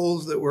 the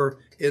poles that were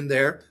in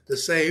there, the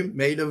same,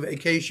 made of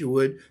acacia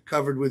wood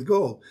covered with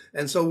gold.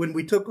 And so when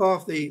we took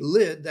off the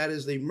lid, that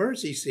is the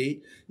mercy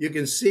seat, you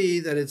can see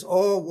that it's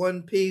all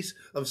one piece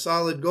of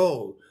solid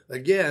gold.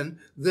 Again,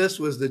 this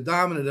was the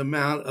dominant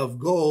amount of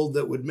gold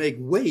that would make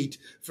weight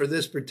for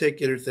this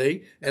particular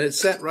thing. And it's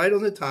set right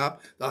on the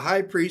top. The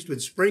high priest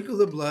would sprinkle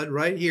the blood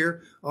right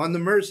here on the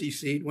mercy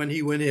seat when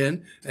he went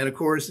in. And of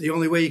course, the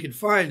only way you could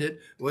find it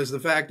was the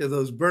fact of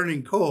those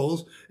burning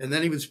coals. And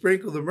then he would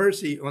sprinkle the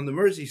mercy on the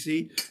mercy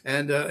seat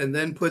and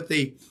then put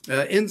the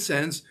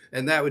incense,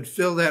 and that would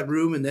fill that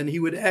room, and then he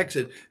would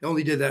exit. He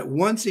only did that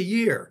once a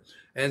year.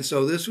 And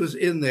so this was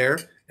in there.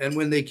 And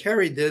when they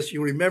carried this,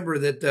 you remember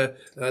that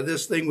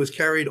this thing was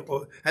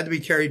had to be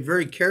carried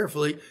very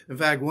carefully. In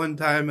fact, one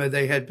time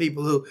they had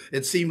people who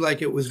it seemed like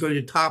it was going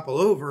to topple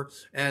over,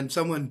 and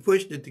someone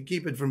pushed it to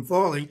keep it from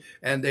falling,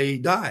 and they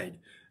died.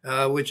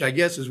 Which I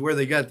guess is where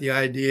they got the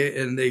idea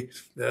in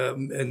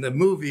the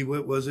movie.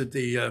 What was it?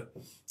 The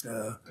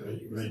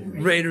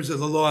Raiders of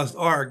the Lost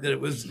Ark, that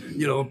it was,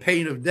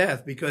 pain of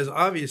death, because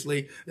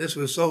obviously this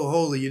was so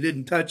holy, you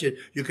didn't touch it.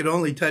 You could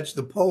only touch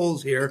the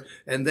poles here,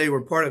 and they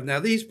were part of. Now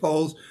these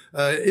poles,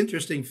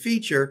 interesting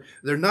feature,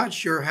 they're not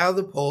sure how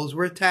the poles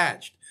were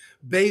attached.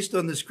 Based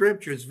on the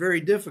Scripture, it's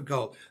very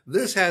difficult.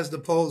 This has the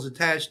poles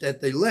attached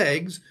at the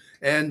legs,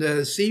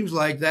 and seems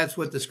like that's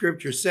what the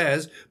Scripture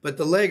says, but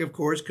the leg, of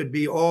course, could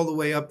be all the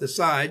way up the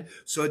side,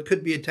 so it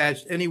could be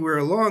attached anywhere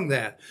along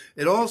that.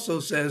 It also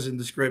says in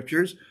the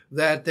Scriptures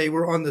that they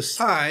were on the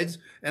sides,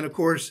 and of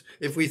course,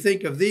 if we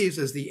think of these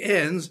as the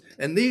ends,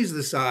 and these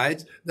the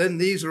sides, then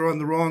these are on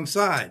the wrong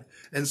side.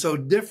 And so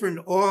different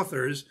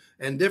authors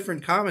and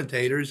different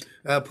commentators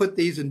put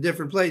these in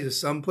different places.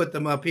 Some put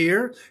them up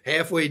here,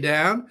 halfway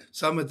down,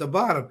 some at the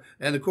bottom.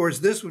 And of course,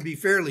 this would be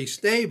fairly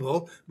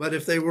stable, but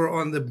if they were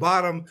on the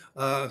bottom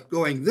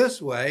going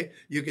this way,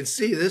 you can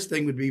see this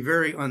thing would be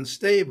very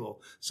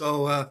unstable.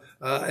 So,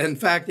 in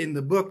fact, in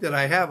the book that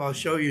I have, I'll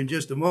show you in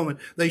just a moment,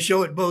 they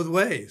show it both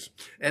ways.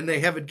 And they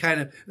have it kind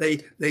of,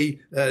 they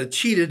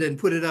cheated and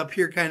put it up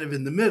here kind of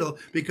in the middle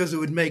because it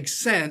would make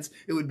sense.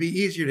 It would be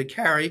easier to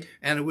carry,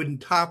 and it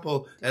wouldn't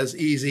topple as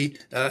easy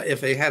if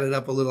they had it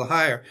up a little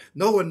higher.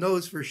 No one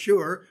knows for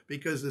sure,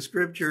 because the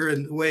Scripture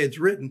and the way it's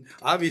written,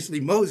 obviously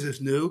Moses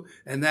knew,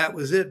 and that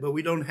was it. But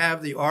we don't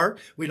have the ark.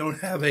 We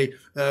don't have a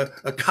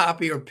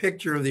copy or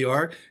picture of the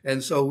ark,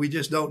 and so we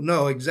just don't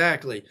know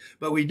exactly.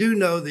 But we do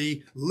know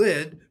the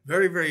lid,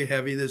 very, very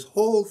heavy. This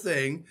whole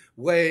thing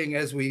weighing,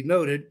 as we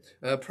noted,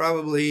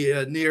 probably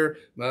near,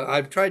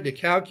 I've tried to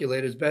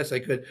calculate as best I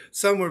could,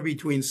 somewhere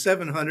between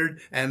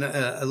 700 and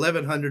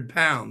 1,100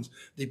 pounds,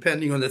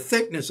 depending on the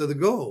thickness of the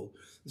gold.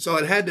 So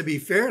it had to be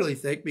fairly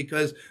thick,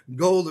 because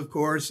gold, of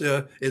course,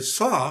 is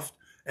soft,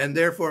 and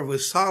therefore if it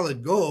was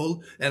solid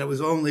gold and it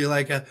was only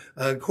like a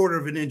quarter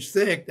of an inch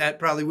thick, that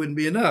probably wouldn't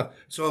be enough.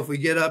 So if we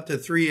get up to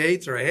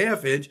 3/8 or a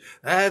half inch,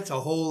 that's a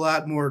whole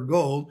lot more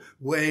gold,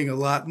 weighing a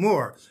lot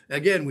more.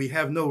 Again, we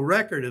have no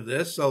record of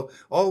this, so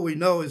all we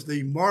know is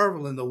the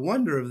marvel and the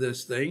wonder of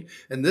this thing.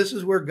 And this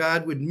is where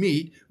God would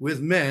meet with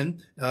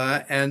men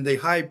and the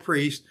high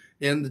priest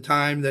in the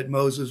time that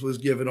Moses was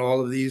given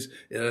all of these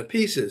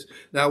pieces.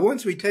 Now,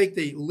 once we take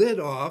the lid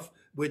off,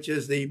 which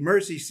is the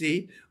mercy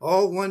seat,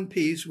 all one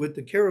piece with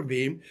the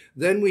cherubim.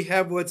 Then we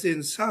have what's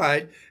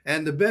inside,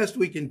 and the best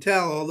we can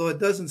tell, although it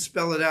doesn't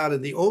spell it out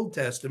in the Old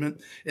Testament,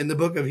 in the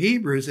book of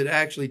Hebrews, it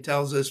actually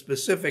tells us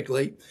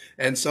specifically,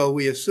 and so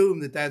we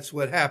assume that that's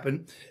what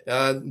happened.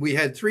 We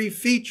had three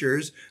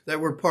features that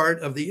were part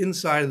of the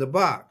inside of the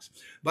box.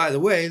 By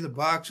the way, the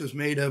box was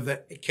made of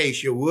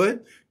acacia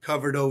wood,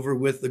 covered over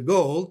with the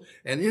gold,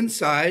 and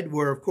inside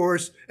were, of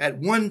course, at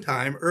one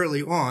time,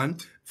 early on,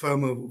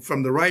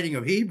 from the writing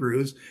of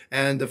Hebrews,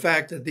 and the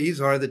fact that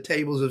these are the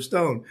tables of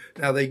stone.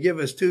 Now, they give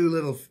us two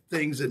little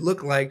things that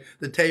look like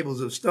the tables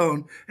of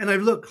stone, and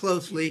I've looked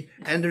closely,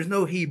 and there's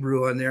no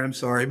Hebrew on there, I'm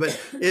sorry, but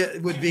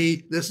it would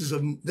be, this is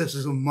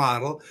a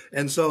model,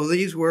 and so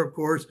these were, of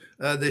course,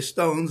 the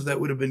stones that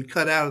would have been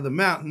cut out of the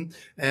mountain,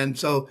 and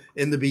so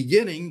in the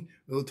beginning,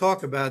 we'll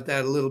talk about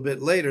that a little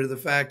bit later, the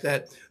fact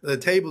that the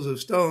tables of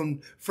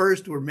stone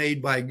first were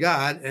made by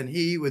God, and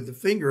he, with the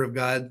finger of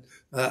God,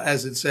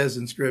 as it says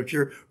in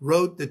Scripture,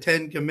 wrote the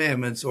 10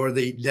 Commandments, or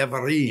the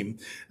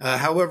Devarim.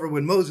 However,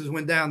 when Moses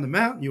went down the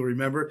mountain, you'll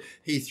remember,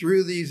 he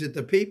threw these at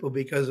the people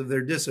because of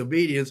their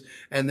disobedience,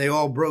 and they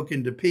all broke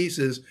into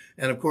pieces.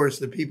 And of course,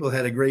 the people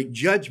had a great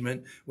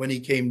judgment when he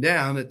came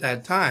down at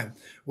that time.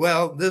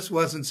 Well, this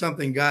wasn't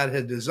something God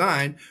had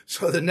designed.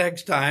 So the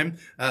next time,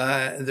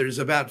 there's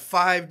about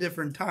 5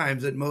 different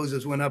times that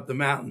Moses went up the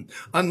mountain.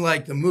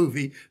 Unlike the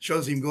movie,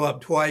 shows him go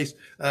up twice.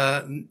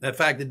 In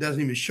fact, it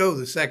doesn't even show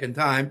the second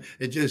time.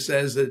 It just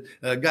says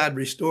that God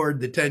restored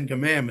the 10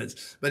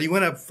 Commandments. But he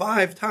went up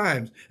 5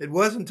 times. It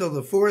wasn't until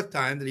the 4th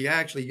time that he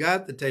actually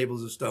got the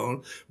tables of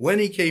stone. When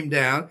he came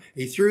down,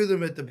 he threw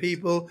them at the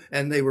people,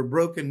 and they were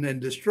broken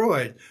and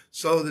destroyed.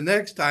 So the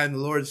next time the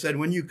Lord said,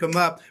 when you come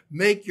up,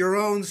 make your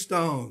own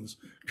stones.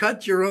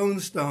 Cut your own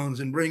stones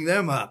and bring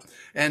them up.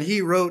 And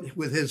he wrote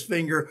with his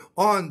finger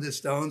on the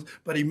stones,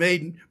 but he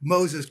made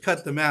Moses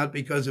cut them out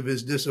because of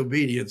his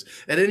disobedience.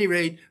 At any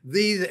rate,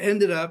 these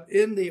ended up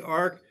in the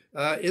ark,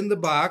 in the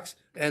box,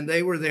 and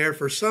they were there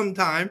for some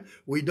time.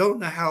 We don't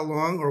know how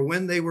long or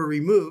when they were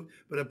removed,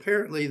 but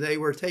apparently they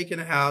were taken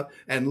out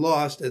and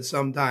lost at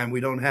some time.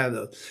 We don't have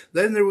those.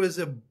 Then there was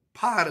a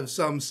pot of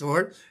some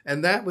sort,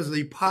 and that was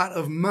the pot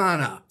of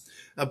manna.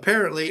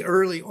 Apparently,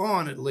 early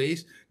on at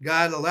least,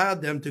 God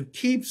allowed them to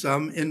keep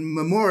some in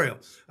memorial.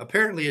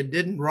 Apparently, it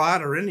didn't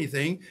rot or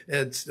anything.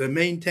 It's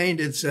maintained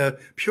its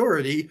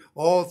purity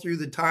all through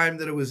the time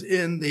that it was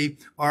in the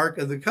Ark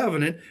of the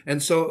Covenant.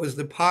 And so it was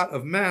the pot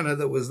of manna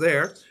that was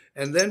there.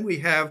 And then we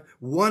have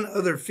one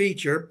other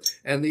feature,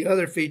 and the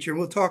other feature, and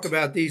we'll talk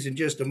about these in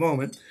just a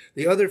moment.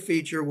 The other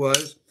feature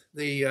was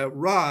the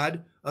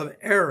rod of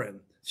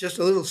Aaron. It's just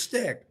a little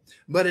stick,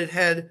 but it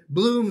had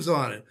blooms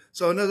on it.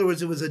 So in other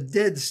words, it was a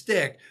dead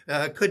stick,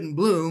 couldn't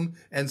bloom.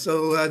 And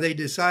so they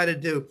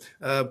decided to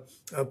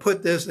they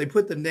put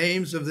the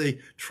names of the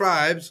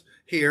tribes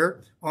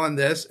here on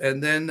this.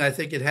 And then I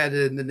think it had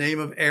in the name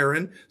of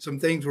Aaron. Some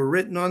things were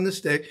written on the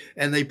stick,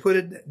 and they put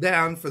it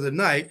down for the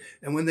night.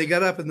 And when they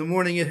got up in the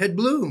morning, it had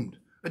bloomed,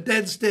 a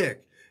dead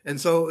stick. And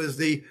so it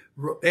was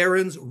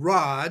Aaron's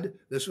rod.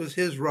 This was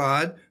his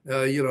rod,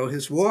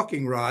 his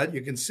walking rod,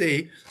 you can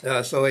see.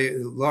 So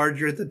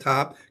larger at the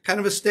top,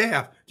 kind of a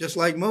staff, just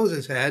like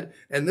Moses had.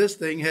 And this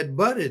thing had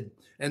budded.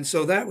 And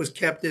so that was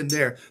kept in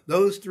there.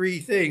 Those 3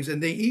 things.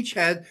 And they each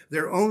had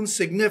their own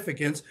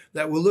significance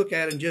that we'll look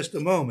at in just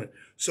a moment.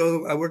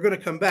 So we're going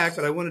to come back,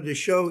 but I wanted to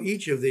show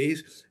each of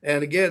these.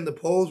 And again, the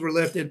poles were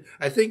lifted.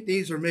 I think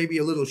these are maybe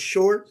a little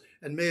short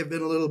and may have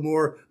been a little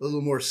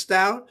more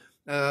stout.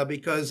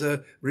 Because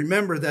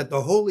remember that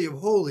the Holy of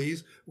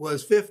Holies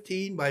was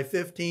 15 by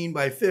 15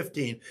 by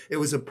 15. It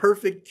was a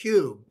perfect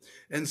cube.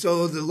 And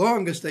so the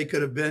longest they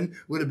could have been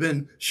would have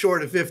been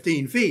short of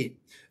 15 feet.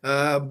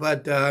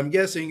 But I'm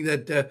guessing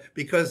that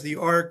because the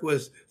ark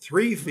was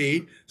 3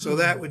 feet, so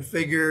that would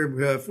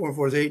figure 4,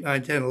 4, 8,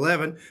 9, 10,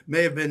 11,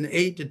 may have been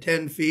 8 to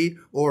 10 feet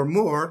or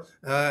more.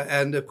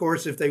 And of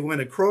course, if they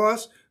went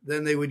across,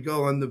 then they would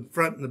go on the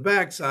front and the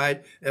back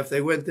side. If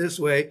they went this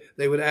way,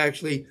 they would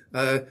actually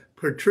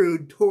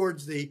protrude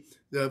towards the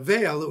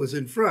veil that was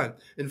in front.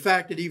 In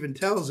fact, it even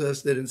tells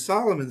us that in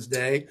Solomon's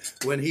day,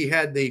 when he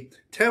had the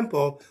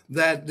temple,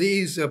 that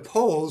these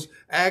poles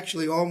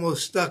actually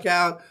almost stuck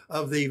out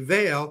of the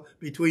veil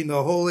between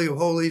the Holy of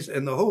Holies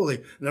and the Holy.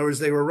 In other words,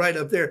 they were right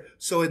up there.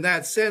 So in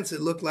that sense,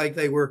 it looked like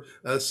they were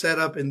set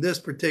up in this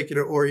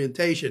particular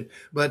orientation.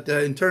 But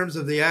in terms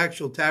of the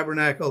actual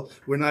tabernacle,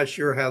 we're not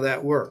sure how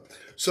that worked.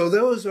 So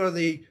those are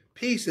the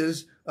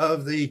pieces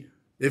of the,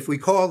 if we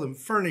call them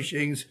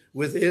furnishings,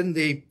 within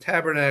the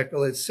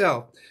tabernacle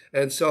itself.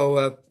 And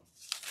so,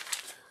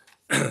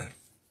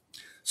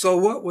 so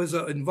what was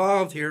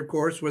involved here, of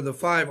course, were the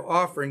 5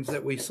 offerings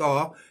that we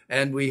saw.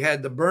 And we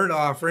had the burnt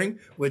offering,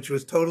 which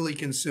was totally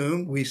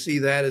consumed. We see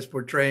that as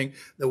portraying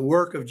the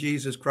work of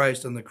Jesus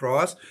Christ on the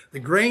cross. The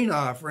grain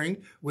offering,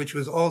 which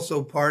was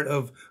also part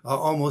of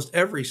almost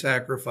every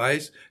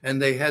sacrifice,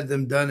 and they had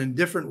them done in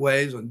different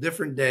ways on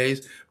different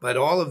days, but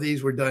all of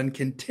these were done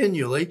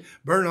continually.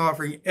 Burnt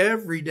offering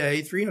every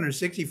day,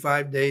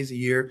 365 days a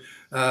year.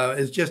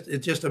 It's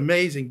just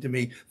amazing to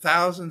me.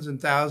 Thousands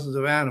and thousands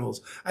of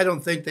animals. I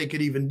don't think they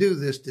could even do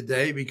this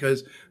today,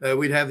 because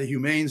we'd have the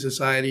Humane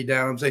Society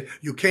down and say,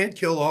 you can't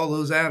kill all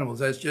those animals.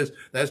 That's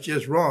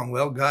just wrong.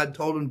 Well, God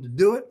told them to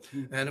do it,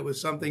 and it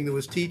was something that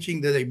was teaching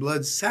that a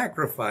blood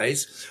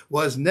sacrifice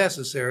was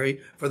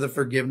necessary for the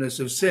forgiveness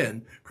of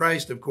sin.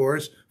 Christ, of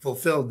course,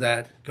 fulfilled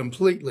that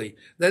completely.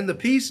 Then the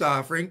peace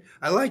offering.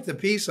 I like the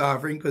peace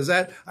offering because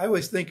I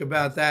always think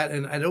about that,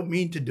 and I don't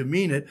mean to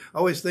demean it. I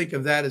always think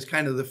of that as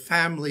kind of the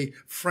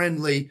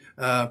family-friendly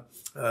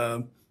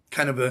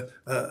kind of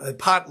a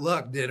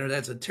potluck dinner.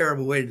 That's a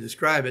terrible way to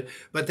describe it.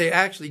 But they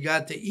actually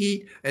got to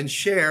eat and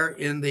share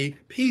in the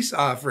peace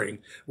offering,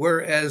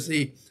 whereas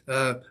the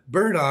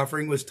burnt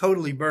offering was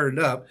totally burned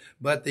up.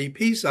 But the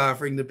peace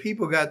offering, the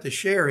people got to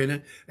share in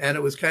it, and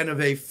it was kind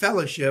of a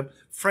fellowship,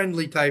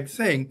 friendly type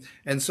thing.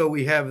 And so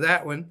we have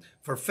that one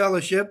for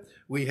fellowship.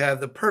 We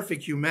have the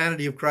perfect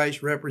humanity of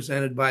Christ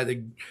represented by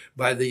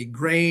the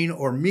grain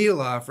or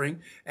meal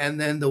offering, and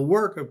then the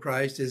work of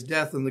Christ, his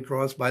death on the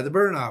cross, by the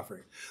burnt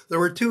offering. There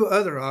were two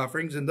other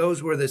offerings, and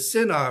those were the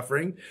sin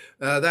offering.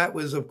 That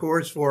was, of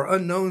course, for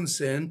unknown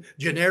sin,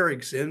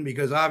 generic sin,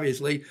 because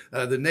obviously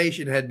the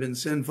nation had been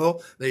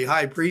sinful. The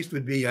high priest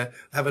would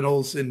have an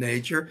old sin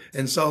nature,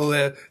 and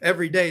so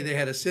every day they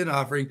had a sin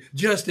offering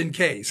just in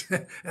case,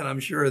 and I'm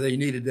sure they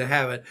needed to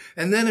have it.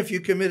 And then if you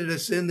committed a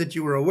sin that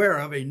you were aware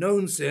of, a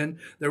known sin,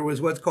 there was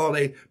what's called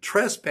a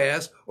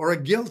trespass or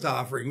a guilt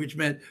offering, which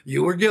meant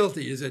you were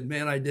guilty. You said,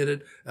 man, I did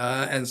it.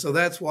 And so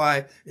that's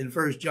why in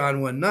 1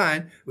 John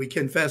 1:9, we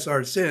confess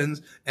our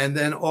sins, and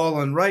then all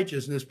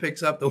unrighteousness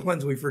picks up the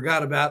ones we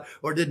forgot about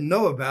or didn't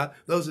know about.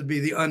 Those would be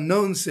the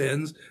unknown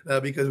sins,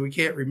 because we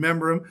can't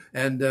remember them,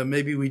 and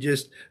maybe we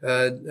just,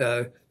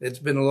 it's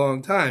been a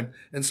long time.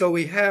 And so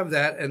we have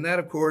that, and that,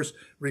 of course,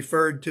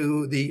 referred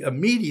to the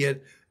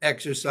immediate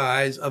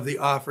exercise of the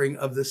offering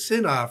of the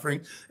sin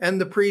offering,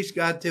 and the priest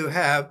got to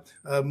have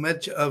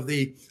much of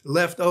the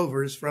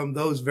leftovers from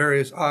those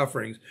various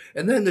offerings.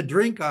 And then the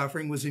drink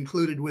offering was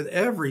included with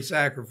every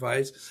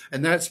sacrifice,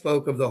 and that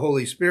spoke of the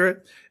Holy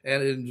Spirit,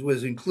 and it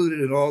was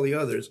included in all the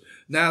others.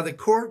 Now the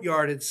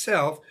courtyard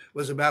itself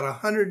was about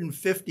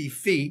 150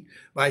 feet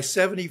by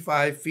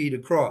 75 feet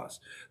across.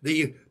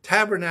 The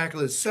tabernacle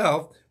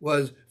itself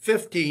was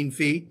 15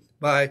 feet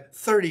by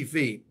 30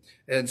 feet.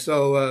 And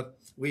so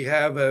we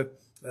have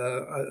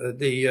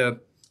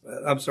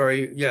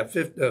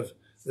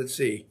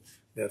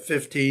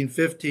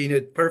fifteen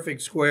at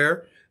perfect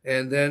square,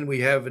 and then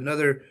we have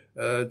another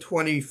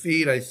 20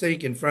 feet, I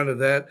think, in front of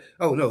that.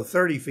 Oh, no,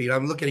 30 feet.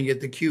 I'm looking at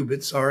the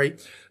cubit, sorry.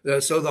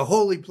 So the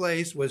holy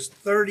place was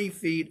 30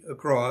 feet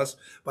across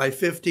by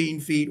 15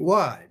 feet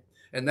wide.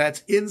 And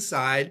that's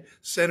inside,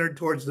 centered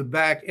towards the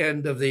back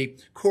end of the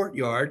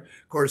courtyard.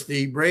 Of course,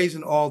 the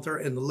brazen altar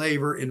and the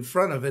laver in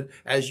front of it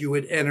as you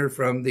would enter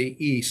from the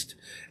east.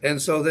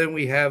 And so then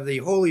we have the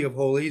Holy of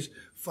Holies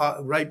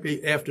right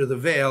after the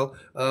veil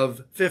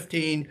of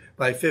 15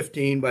 by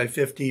 15 by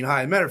 15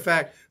 high. As a matter of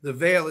fact, the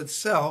veil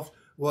itself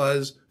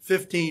was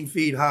 15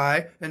 feet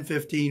high and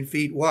 15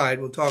 feet wide.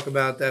 We'll talk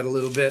about that a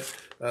little bit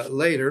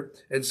later.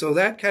 And so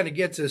that kind of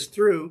gets us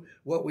through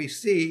what we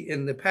see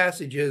in the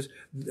passages,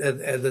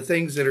 the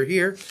things that are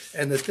here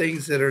and the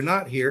things that are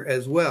not here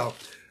as well.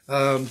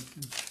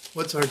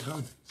 What's our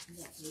time?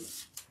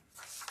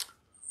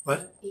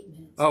 What? 8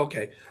 minutes.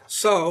 Okay.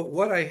 So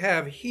what I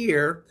have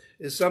here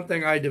is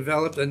something I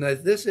developed, and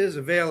this is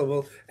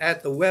available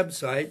at the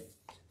website,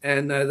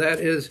 and that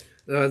is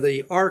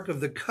the Ark of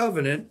the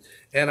Covenant.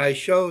 And I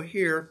show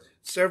here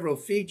several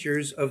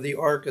features of the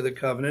Ark of the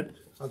Covenant.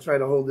 I'll try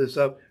to hold this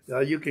up.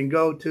 You can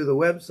go to the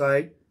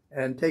website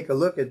and take a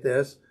look at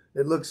this.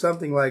 It looks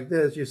something like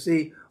this. You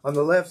see, on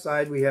the left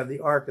side, we have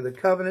the Ark of the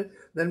Covenant.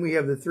 Then we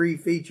have the 3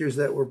 features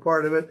that were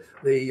part of it,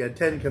 the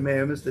 10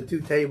 Commandments, the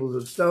 2 tables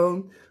of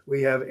stone.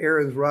 We have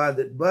Aaron's rod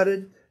that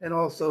budded, and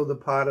also the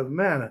pot of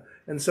manna.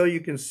 And so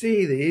you can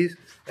see these.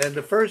 And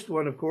the first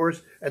one, of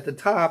course, at the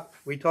top,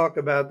 we talk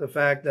about the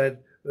fact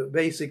that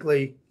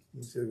basically,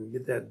 let's see if we can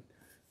get that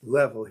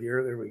level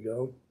here. There we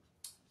go.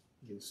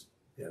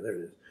 Yeah, there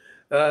it is.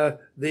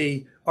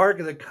 The Ark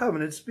of the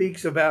Covenant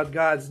speaks about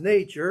God's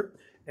nature,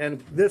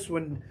 and this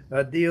one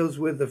deals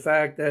with the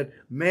fact that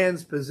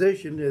man's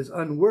position is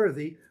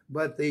unworthy,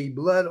 but the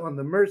blood on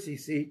the mercy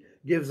seat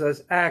gives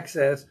us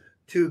access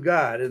to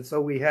God. And so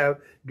we have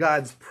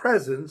God's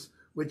presence,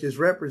 which is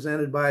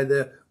represented by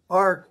the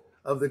Ark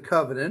of the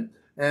Covenant.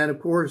 And of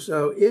course,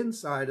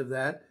 inside of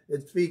that,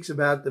 it speaks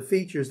about the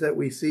features that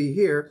we see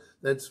here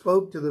that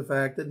spoke to the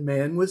fact that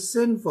man was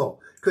sinful,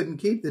 couldn't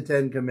keep the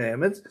Ten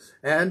Commandments,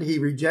 and he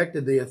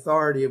rejected the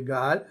authority of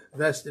God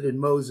vested in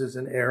Moses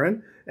and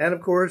Aaron. And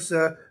of course,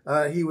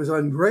 he was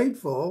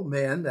ungrateful,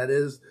 man, that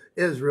is,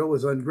 Israel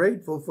was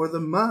ungrateful for the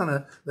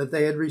manna that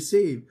they had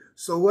received.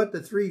 So what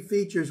the three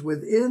features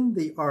within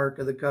the Ark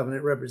of the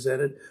Covenant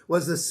represented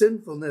was the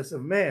sinfulness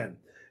of man.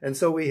 And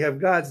so we have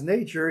God's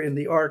nature in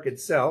the ark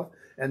itself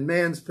and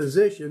man's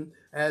position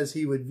as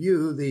he would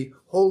view the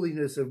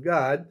holiness of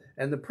God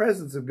and the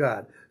presence of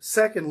God.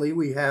 Secondly,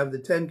 we have the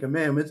Ten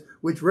Commandments,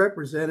 which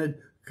represented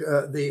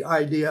the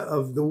idea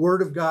of the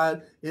Word of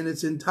God in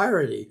its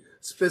entirety,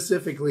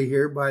 specifically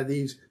here by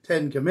these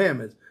Ten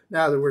Commandments.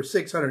 Now, there were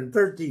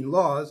 613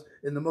 laws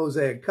in the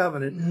Mosaic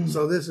Covenant,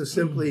 so this is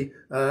simply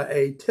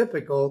a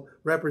typical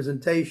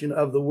representation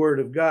of the Word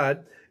of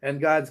God and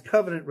God's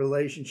covenant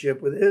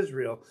relationship with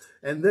Israel.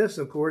 And this,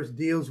 of course,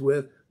 deals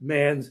with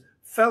man's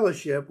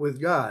fellowship with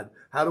God.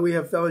 How do we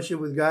have fellowship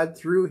with God?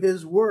 Through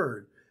His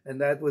Word. And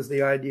that was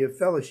the idea of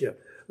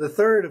fellowship. The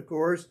third, of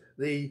course,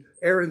 the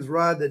Aaron's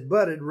rod that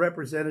budded,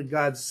 represented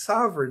God's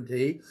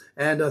sovereignty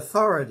and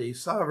authority.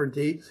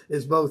 Sovereignty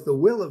is both the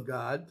will of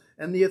God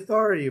and the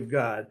authority of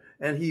God.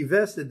 And He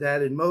vested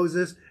that in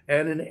Moses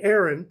and in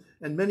Aaron.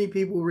 And many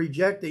people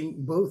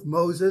rejecting both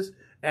Moses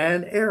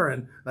and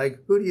Aaron. Like,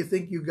 who do you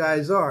think you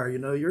guys are? You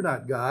know, you're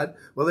not God.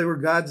 Well, they were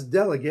God's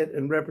delegate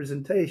and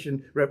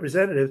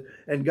representatives,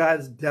 and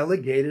God's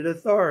delegated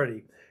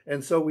authority.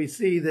 And so we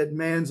see that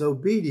man's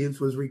obedience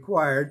was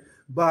required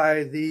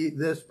by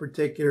this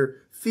particular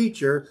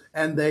feature,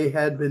 and they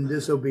had been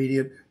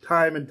disobedient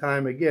time and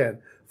time again.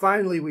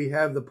 Finally, we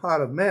have the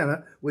pot of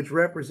manna, which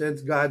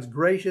represents God's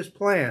gracious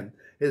plan.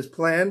 His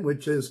plan,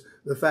 which is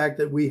the fact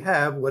that we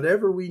have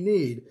whatever we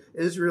need.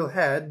 Israel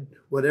had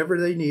whatever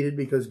they needed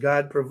because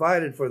God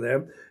provided for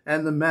them,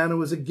 and the manna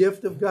was a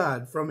gift of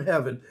God from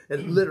heaven.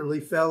 It literally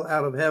fell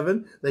out of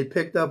heaven. They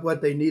picked up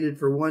what they needed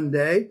for one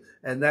day,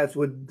 and that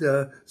would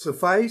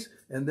suffice.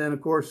 And then,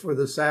 of course, for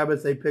the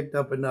Sabbath, they picked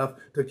up enough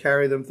to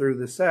carry them through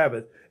the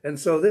Sabbath. And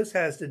so this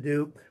has to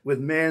do with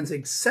man's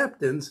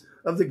acceptance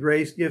of the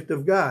grace gift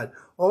of God.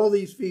 All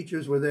these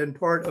features were then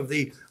part of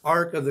the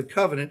Ark of the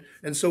Covenant.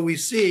 And so we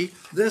see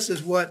this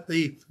is what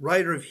the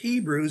writer of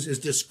Hebrews is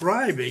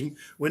describing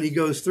when he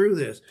goes through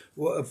this.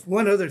 Well,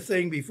 one other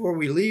thing before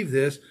we leave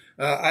this,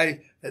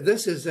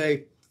 this is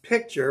a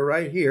picture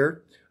right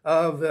here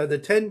of the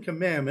Ten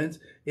Commandments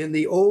in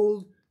the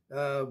old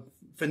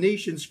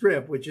Phoenician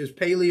script, which is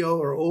Paleo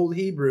or Old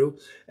Hebrew,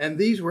 and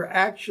these were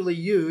actually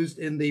used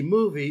in the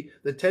movie,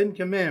 The Ten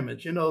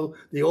Commandments. You know,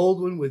 the old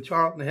one with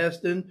Charlton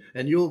Heston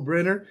and Yul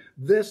Brynner.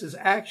 This is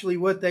actually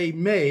what they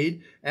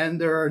made,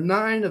 and there are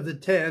 9 of the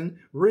 10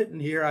 written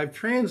here. I've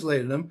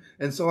translated them,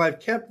 and so I've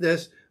kept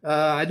this.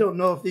 I don't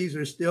know if these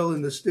are still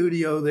in the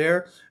studio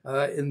there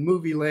in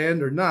Movie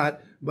Land or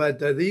not, but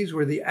these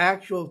were the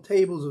actual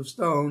tables of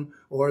stone,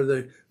 or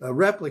the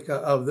replica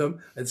of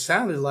them. It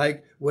sounded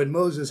like when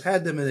Moses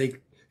had them and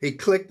he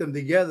clicked them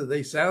together,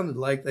 they sounded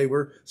like they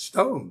were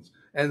stones.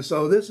 And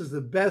so this is the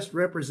best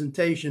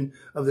representation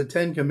of the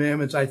Ten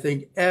Commandments, I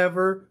think,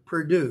 ever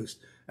produced.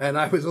 And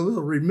I was a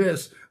little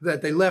remiss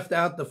that they left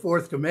out the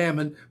 4th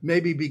commandment,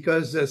 maybe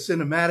because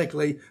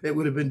cinematically it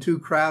would have been too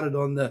crowded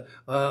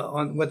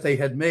on what they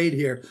had made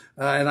here.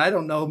 And I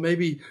don't know,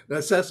 maybe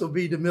Cecil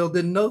B. DeMille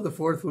didn't know the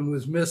 4th one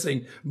was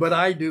missing, but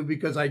I do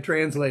because I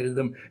translated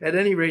them. At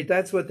any rate,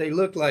 that's what they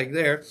look like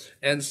there.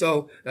 And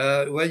so,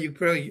 well, you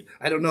probably,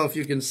 I don't know if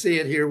you can see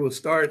it here. We'll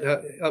start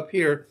up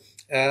here.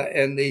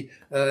 And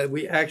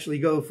we actually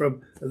go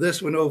from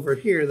this one over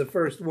here, the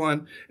first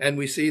one, and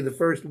we see the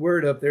first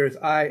word up there is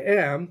I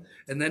am,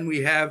 and then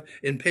we have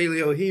in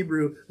Paleo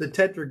Hebrew the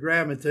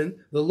Tetragrammaton,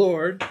 the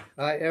Lord,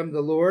 I am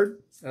the Lord,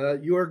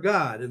 your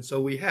God. And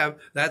so we have,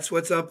 that's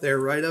what's up there,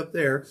 right up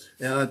there,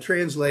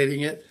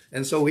 translating it.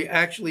 And so we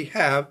actually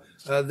have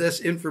this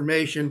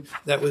information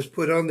that was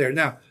put on there.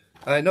 Now,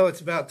 I know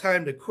it's about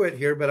time to quit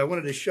here, but I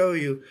wanted to show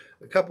you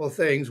a couple of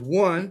things.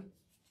 One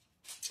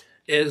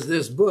is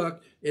this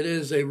book. It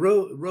is a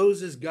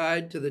Rose's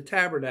Guide to the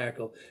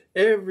Tabernacle.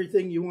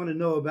 Everything you want to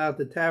know about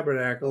the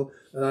tabernacle,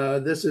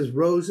 this is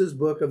Rose's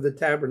Book of the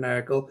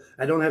Tabernacle.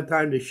 I don't have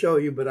time to show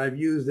you, but I've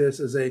used this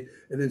as an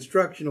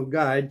instructional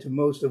guide to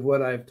most of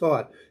what I've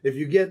taught. If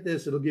you get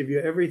this, it'll give you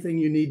everything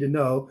you need to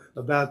know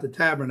about the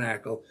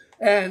tabernacle.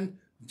 And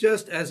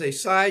just as a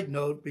side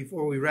note,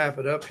 before we wrap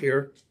it up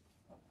here,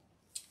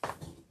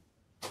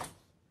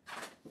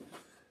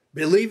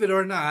 believe it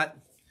or not,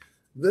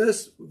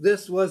 this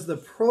was the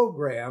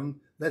program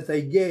that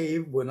they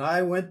gave when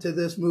I went to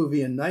this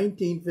movie in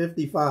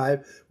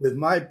 1955 with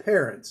my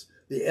parents,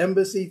 the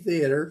Embassy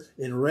Theater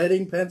in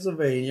Reading,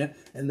 Pennsylvania,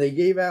 and they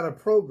gave out a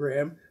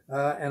program,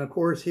 and of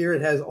course here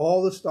it has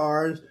all the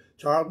stars,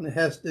 Charlton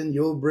Heston,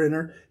 Yul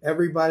Brynner,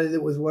 everybody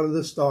that was one of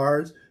the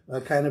stars,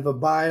 kind of a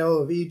bio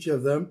of each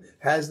of them,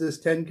 has this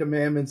 10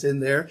 Commandments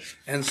in there.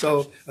 And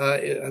so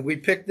we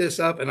picked this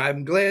up, and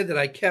I'm glad that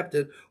I kept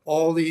it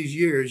all these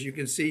years. You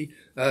can see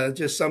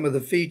just some of the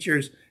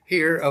features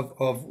here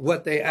of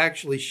what they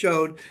actually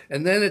showed.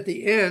 And then at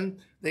the end,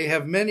 they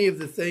have many of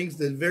the things,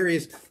 the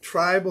various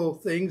tribal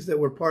things that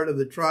were part of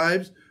the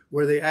tribes,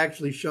 where they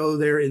actually show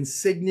their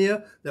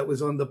insignia that was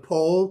on the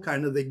pole,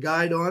 kind of the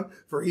guide on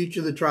for each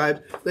of the tribes.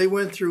 They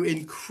went through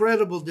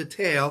incredible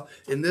detail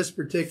in this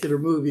particular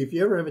movie. If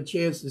you ever have a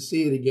chance to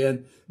see it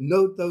again,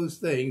 note those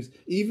things.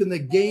 Even the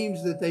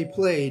games that they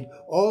played,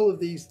 all of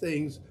these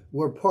things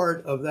were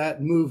part of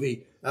that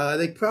movie.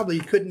 They probably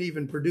couldn't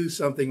even produce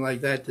something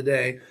like that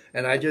today.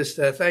 And I just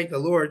thank the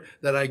Lord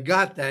that I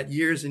got that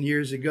years and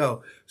years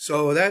ago.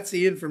 So that's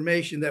the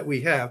information that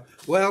we have.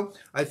 Well,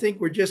 I think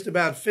we're just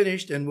about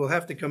finished, and we'll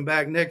have to come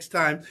back next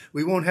time.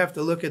 We won't have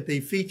to look at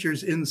the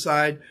features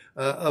inside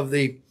of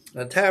the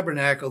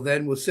tabernacle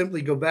then. We'll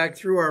simply go back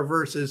through our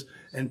verses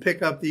and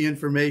pick up the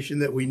information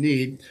that we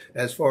need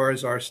as far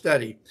as our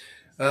study.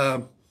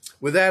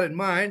 With that in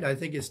mind, I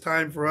think it's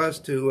time for us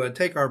to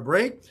take our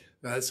break.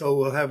 So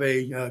we'll have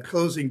a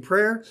closing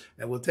prayer,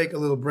 and we'll take a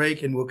little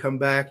break, and we'll come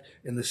back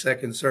in the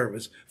second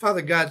service.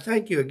 Father God,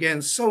 thank you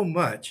again so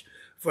much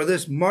for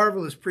this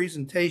marvelous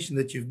presentation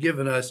that you've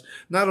given us,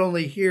 not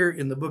only here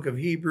in the book of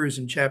Hebrews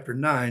in chapter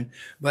 9,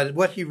 but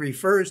what he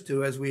refers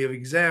to as we have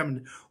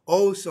examined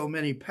so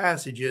many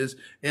passages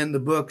in the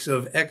books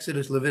of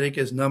Exodus,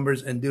 Leviticus,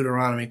 Numbers, and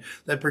Deuteronomy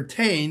that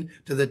pertain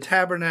to the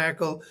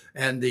tabernacle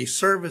and the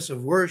service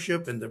of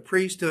worship and the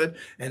priesthood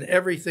and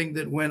everything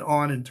that went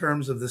on in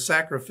terms of the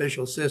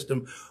sacrificial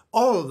system.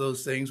 All of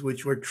those things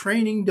which were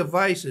training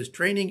devices,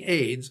 training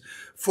aids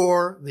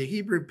for the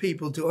Hebrew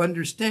people to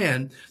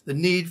understand the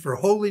need for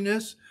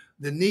holiness,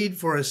 the need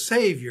for a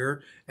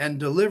Savior, and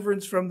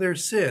deliverance from their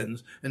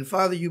sins. And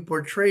Father, you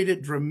portrayed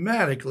it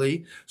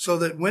dramatically so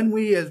that when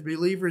we as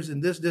believers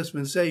in this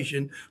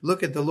dispensation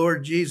look at the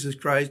Lord Jesus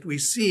Christ, we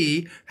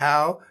see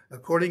how,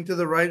 according to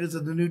the writers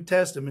of the New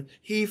Testament,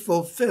 he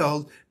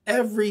fulfilled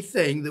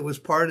everything that was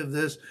part of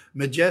this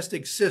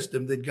majestic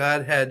system that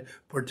God had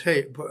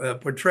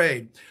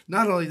portrayed.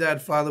 Not only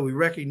that, Father, we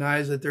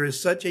recognize that there is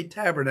such a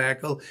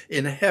tabernacle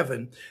in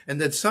heaven,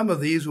 and that some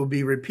of these will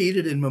be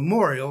repeated in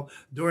memorial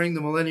during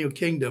the millennial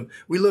kingdom.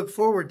 We look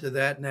forward to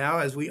that now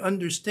as we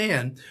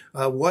understand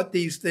what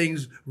these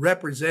things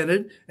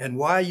represented and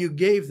why you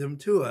gave them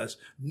to us,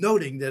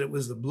 noting that it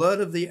was the blood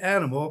of the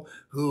animal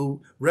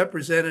who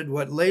represented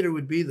what later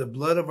would be the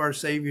blood of our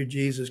Savior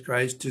Jesus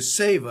Christ to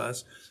save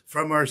us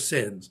from our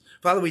sins.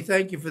 Father, we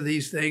thank you for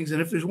these things.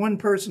 And if there's one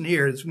person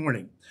here this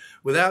morning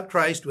without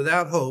Christ,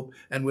 without hope,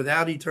 and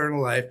without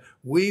eternal life,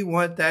 we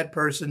want that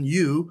person,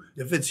 you,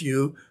 if it's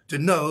you, to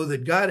know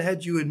that God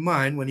had you in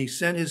mind when he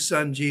sent his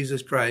son,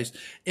 Jesus Christ,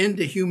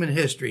 into human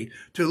history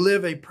to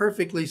live a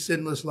perfectly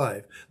sinless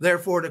life.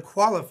 Therefore, to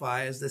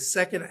qualify as the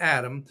second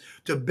Adam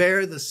to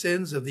bear the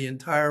sins of the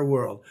entire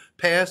world,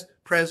 past,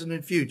 present,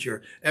 and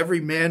future,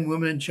 every man,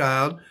 woman, and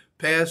child,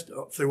 passed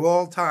through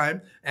all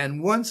time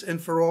and once and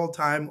for all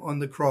time on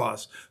the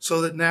cross, so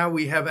that now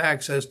we have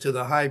access to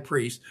the high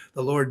priest,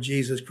 the Lord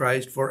Jesus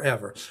Christ,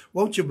 forever.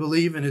 Won't you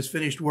believe in his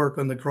finished work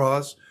on the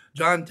cross?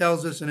 John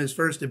tells us in his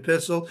first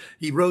epistle,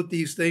 he wrote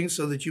these things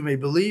so that you may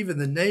believe in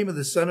the name of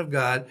the Son of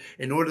God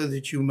in order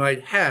that you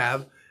might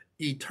have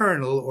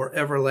eternal or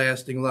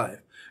everlasting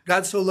life.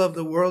 God so loved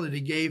the world that he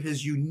gave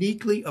his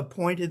uniquely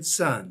appointed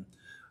Son,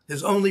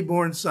 his only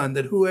born Son,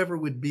 that whoever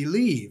would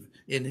believe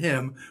in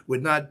him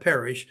would not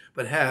perish,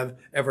 but have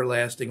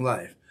everlasting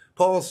life.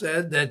 Paul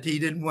said that he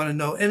didn't want to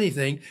know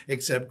anything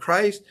except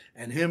Christ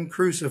and him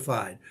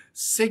crucified,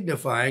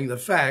 signifying the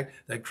fact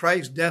that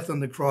Christ's death on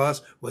the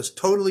cross was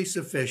totally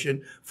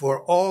sufficient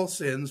for all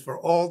sins, for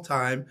all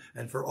time,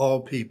 and for all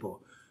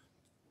people.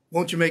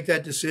 Won't you make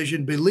that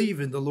decision? Believe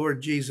in the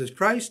Lord Jesus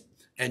Christ,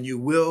 and you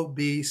will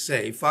be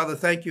saved. Father,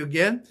 thank you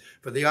again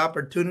for the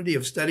opportunity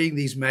of studying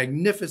these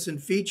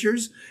magnificent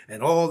features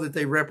and all that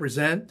they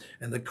represent,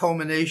 and the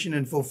culmination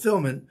and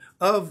fulfillment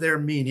of their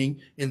meaning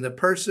in the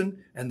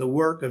person and the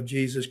work of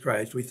Jesus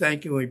Christ. We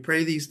thank you and we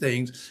pray these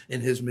things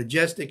in his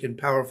majestic and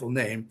powerful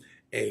name.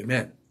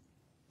 Amen.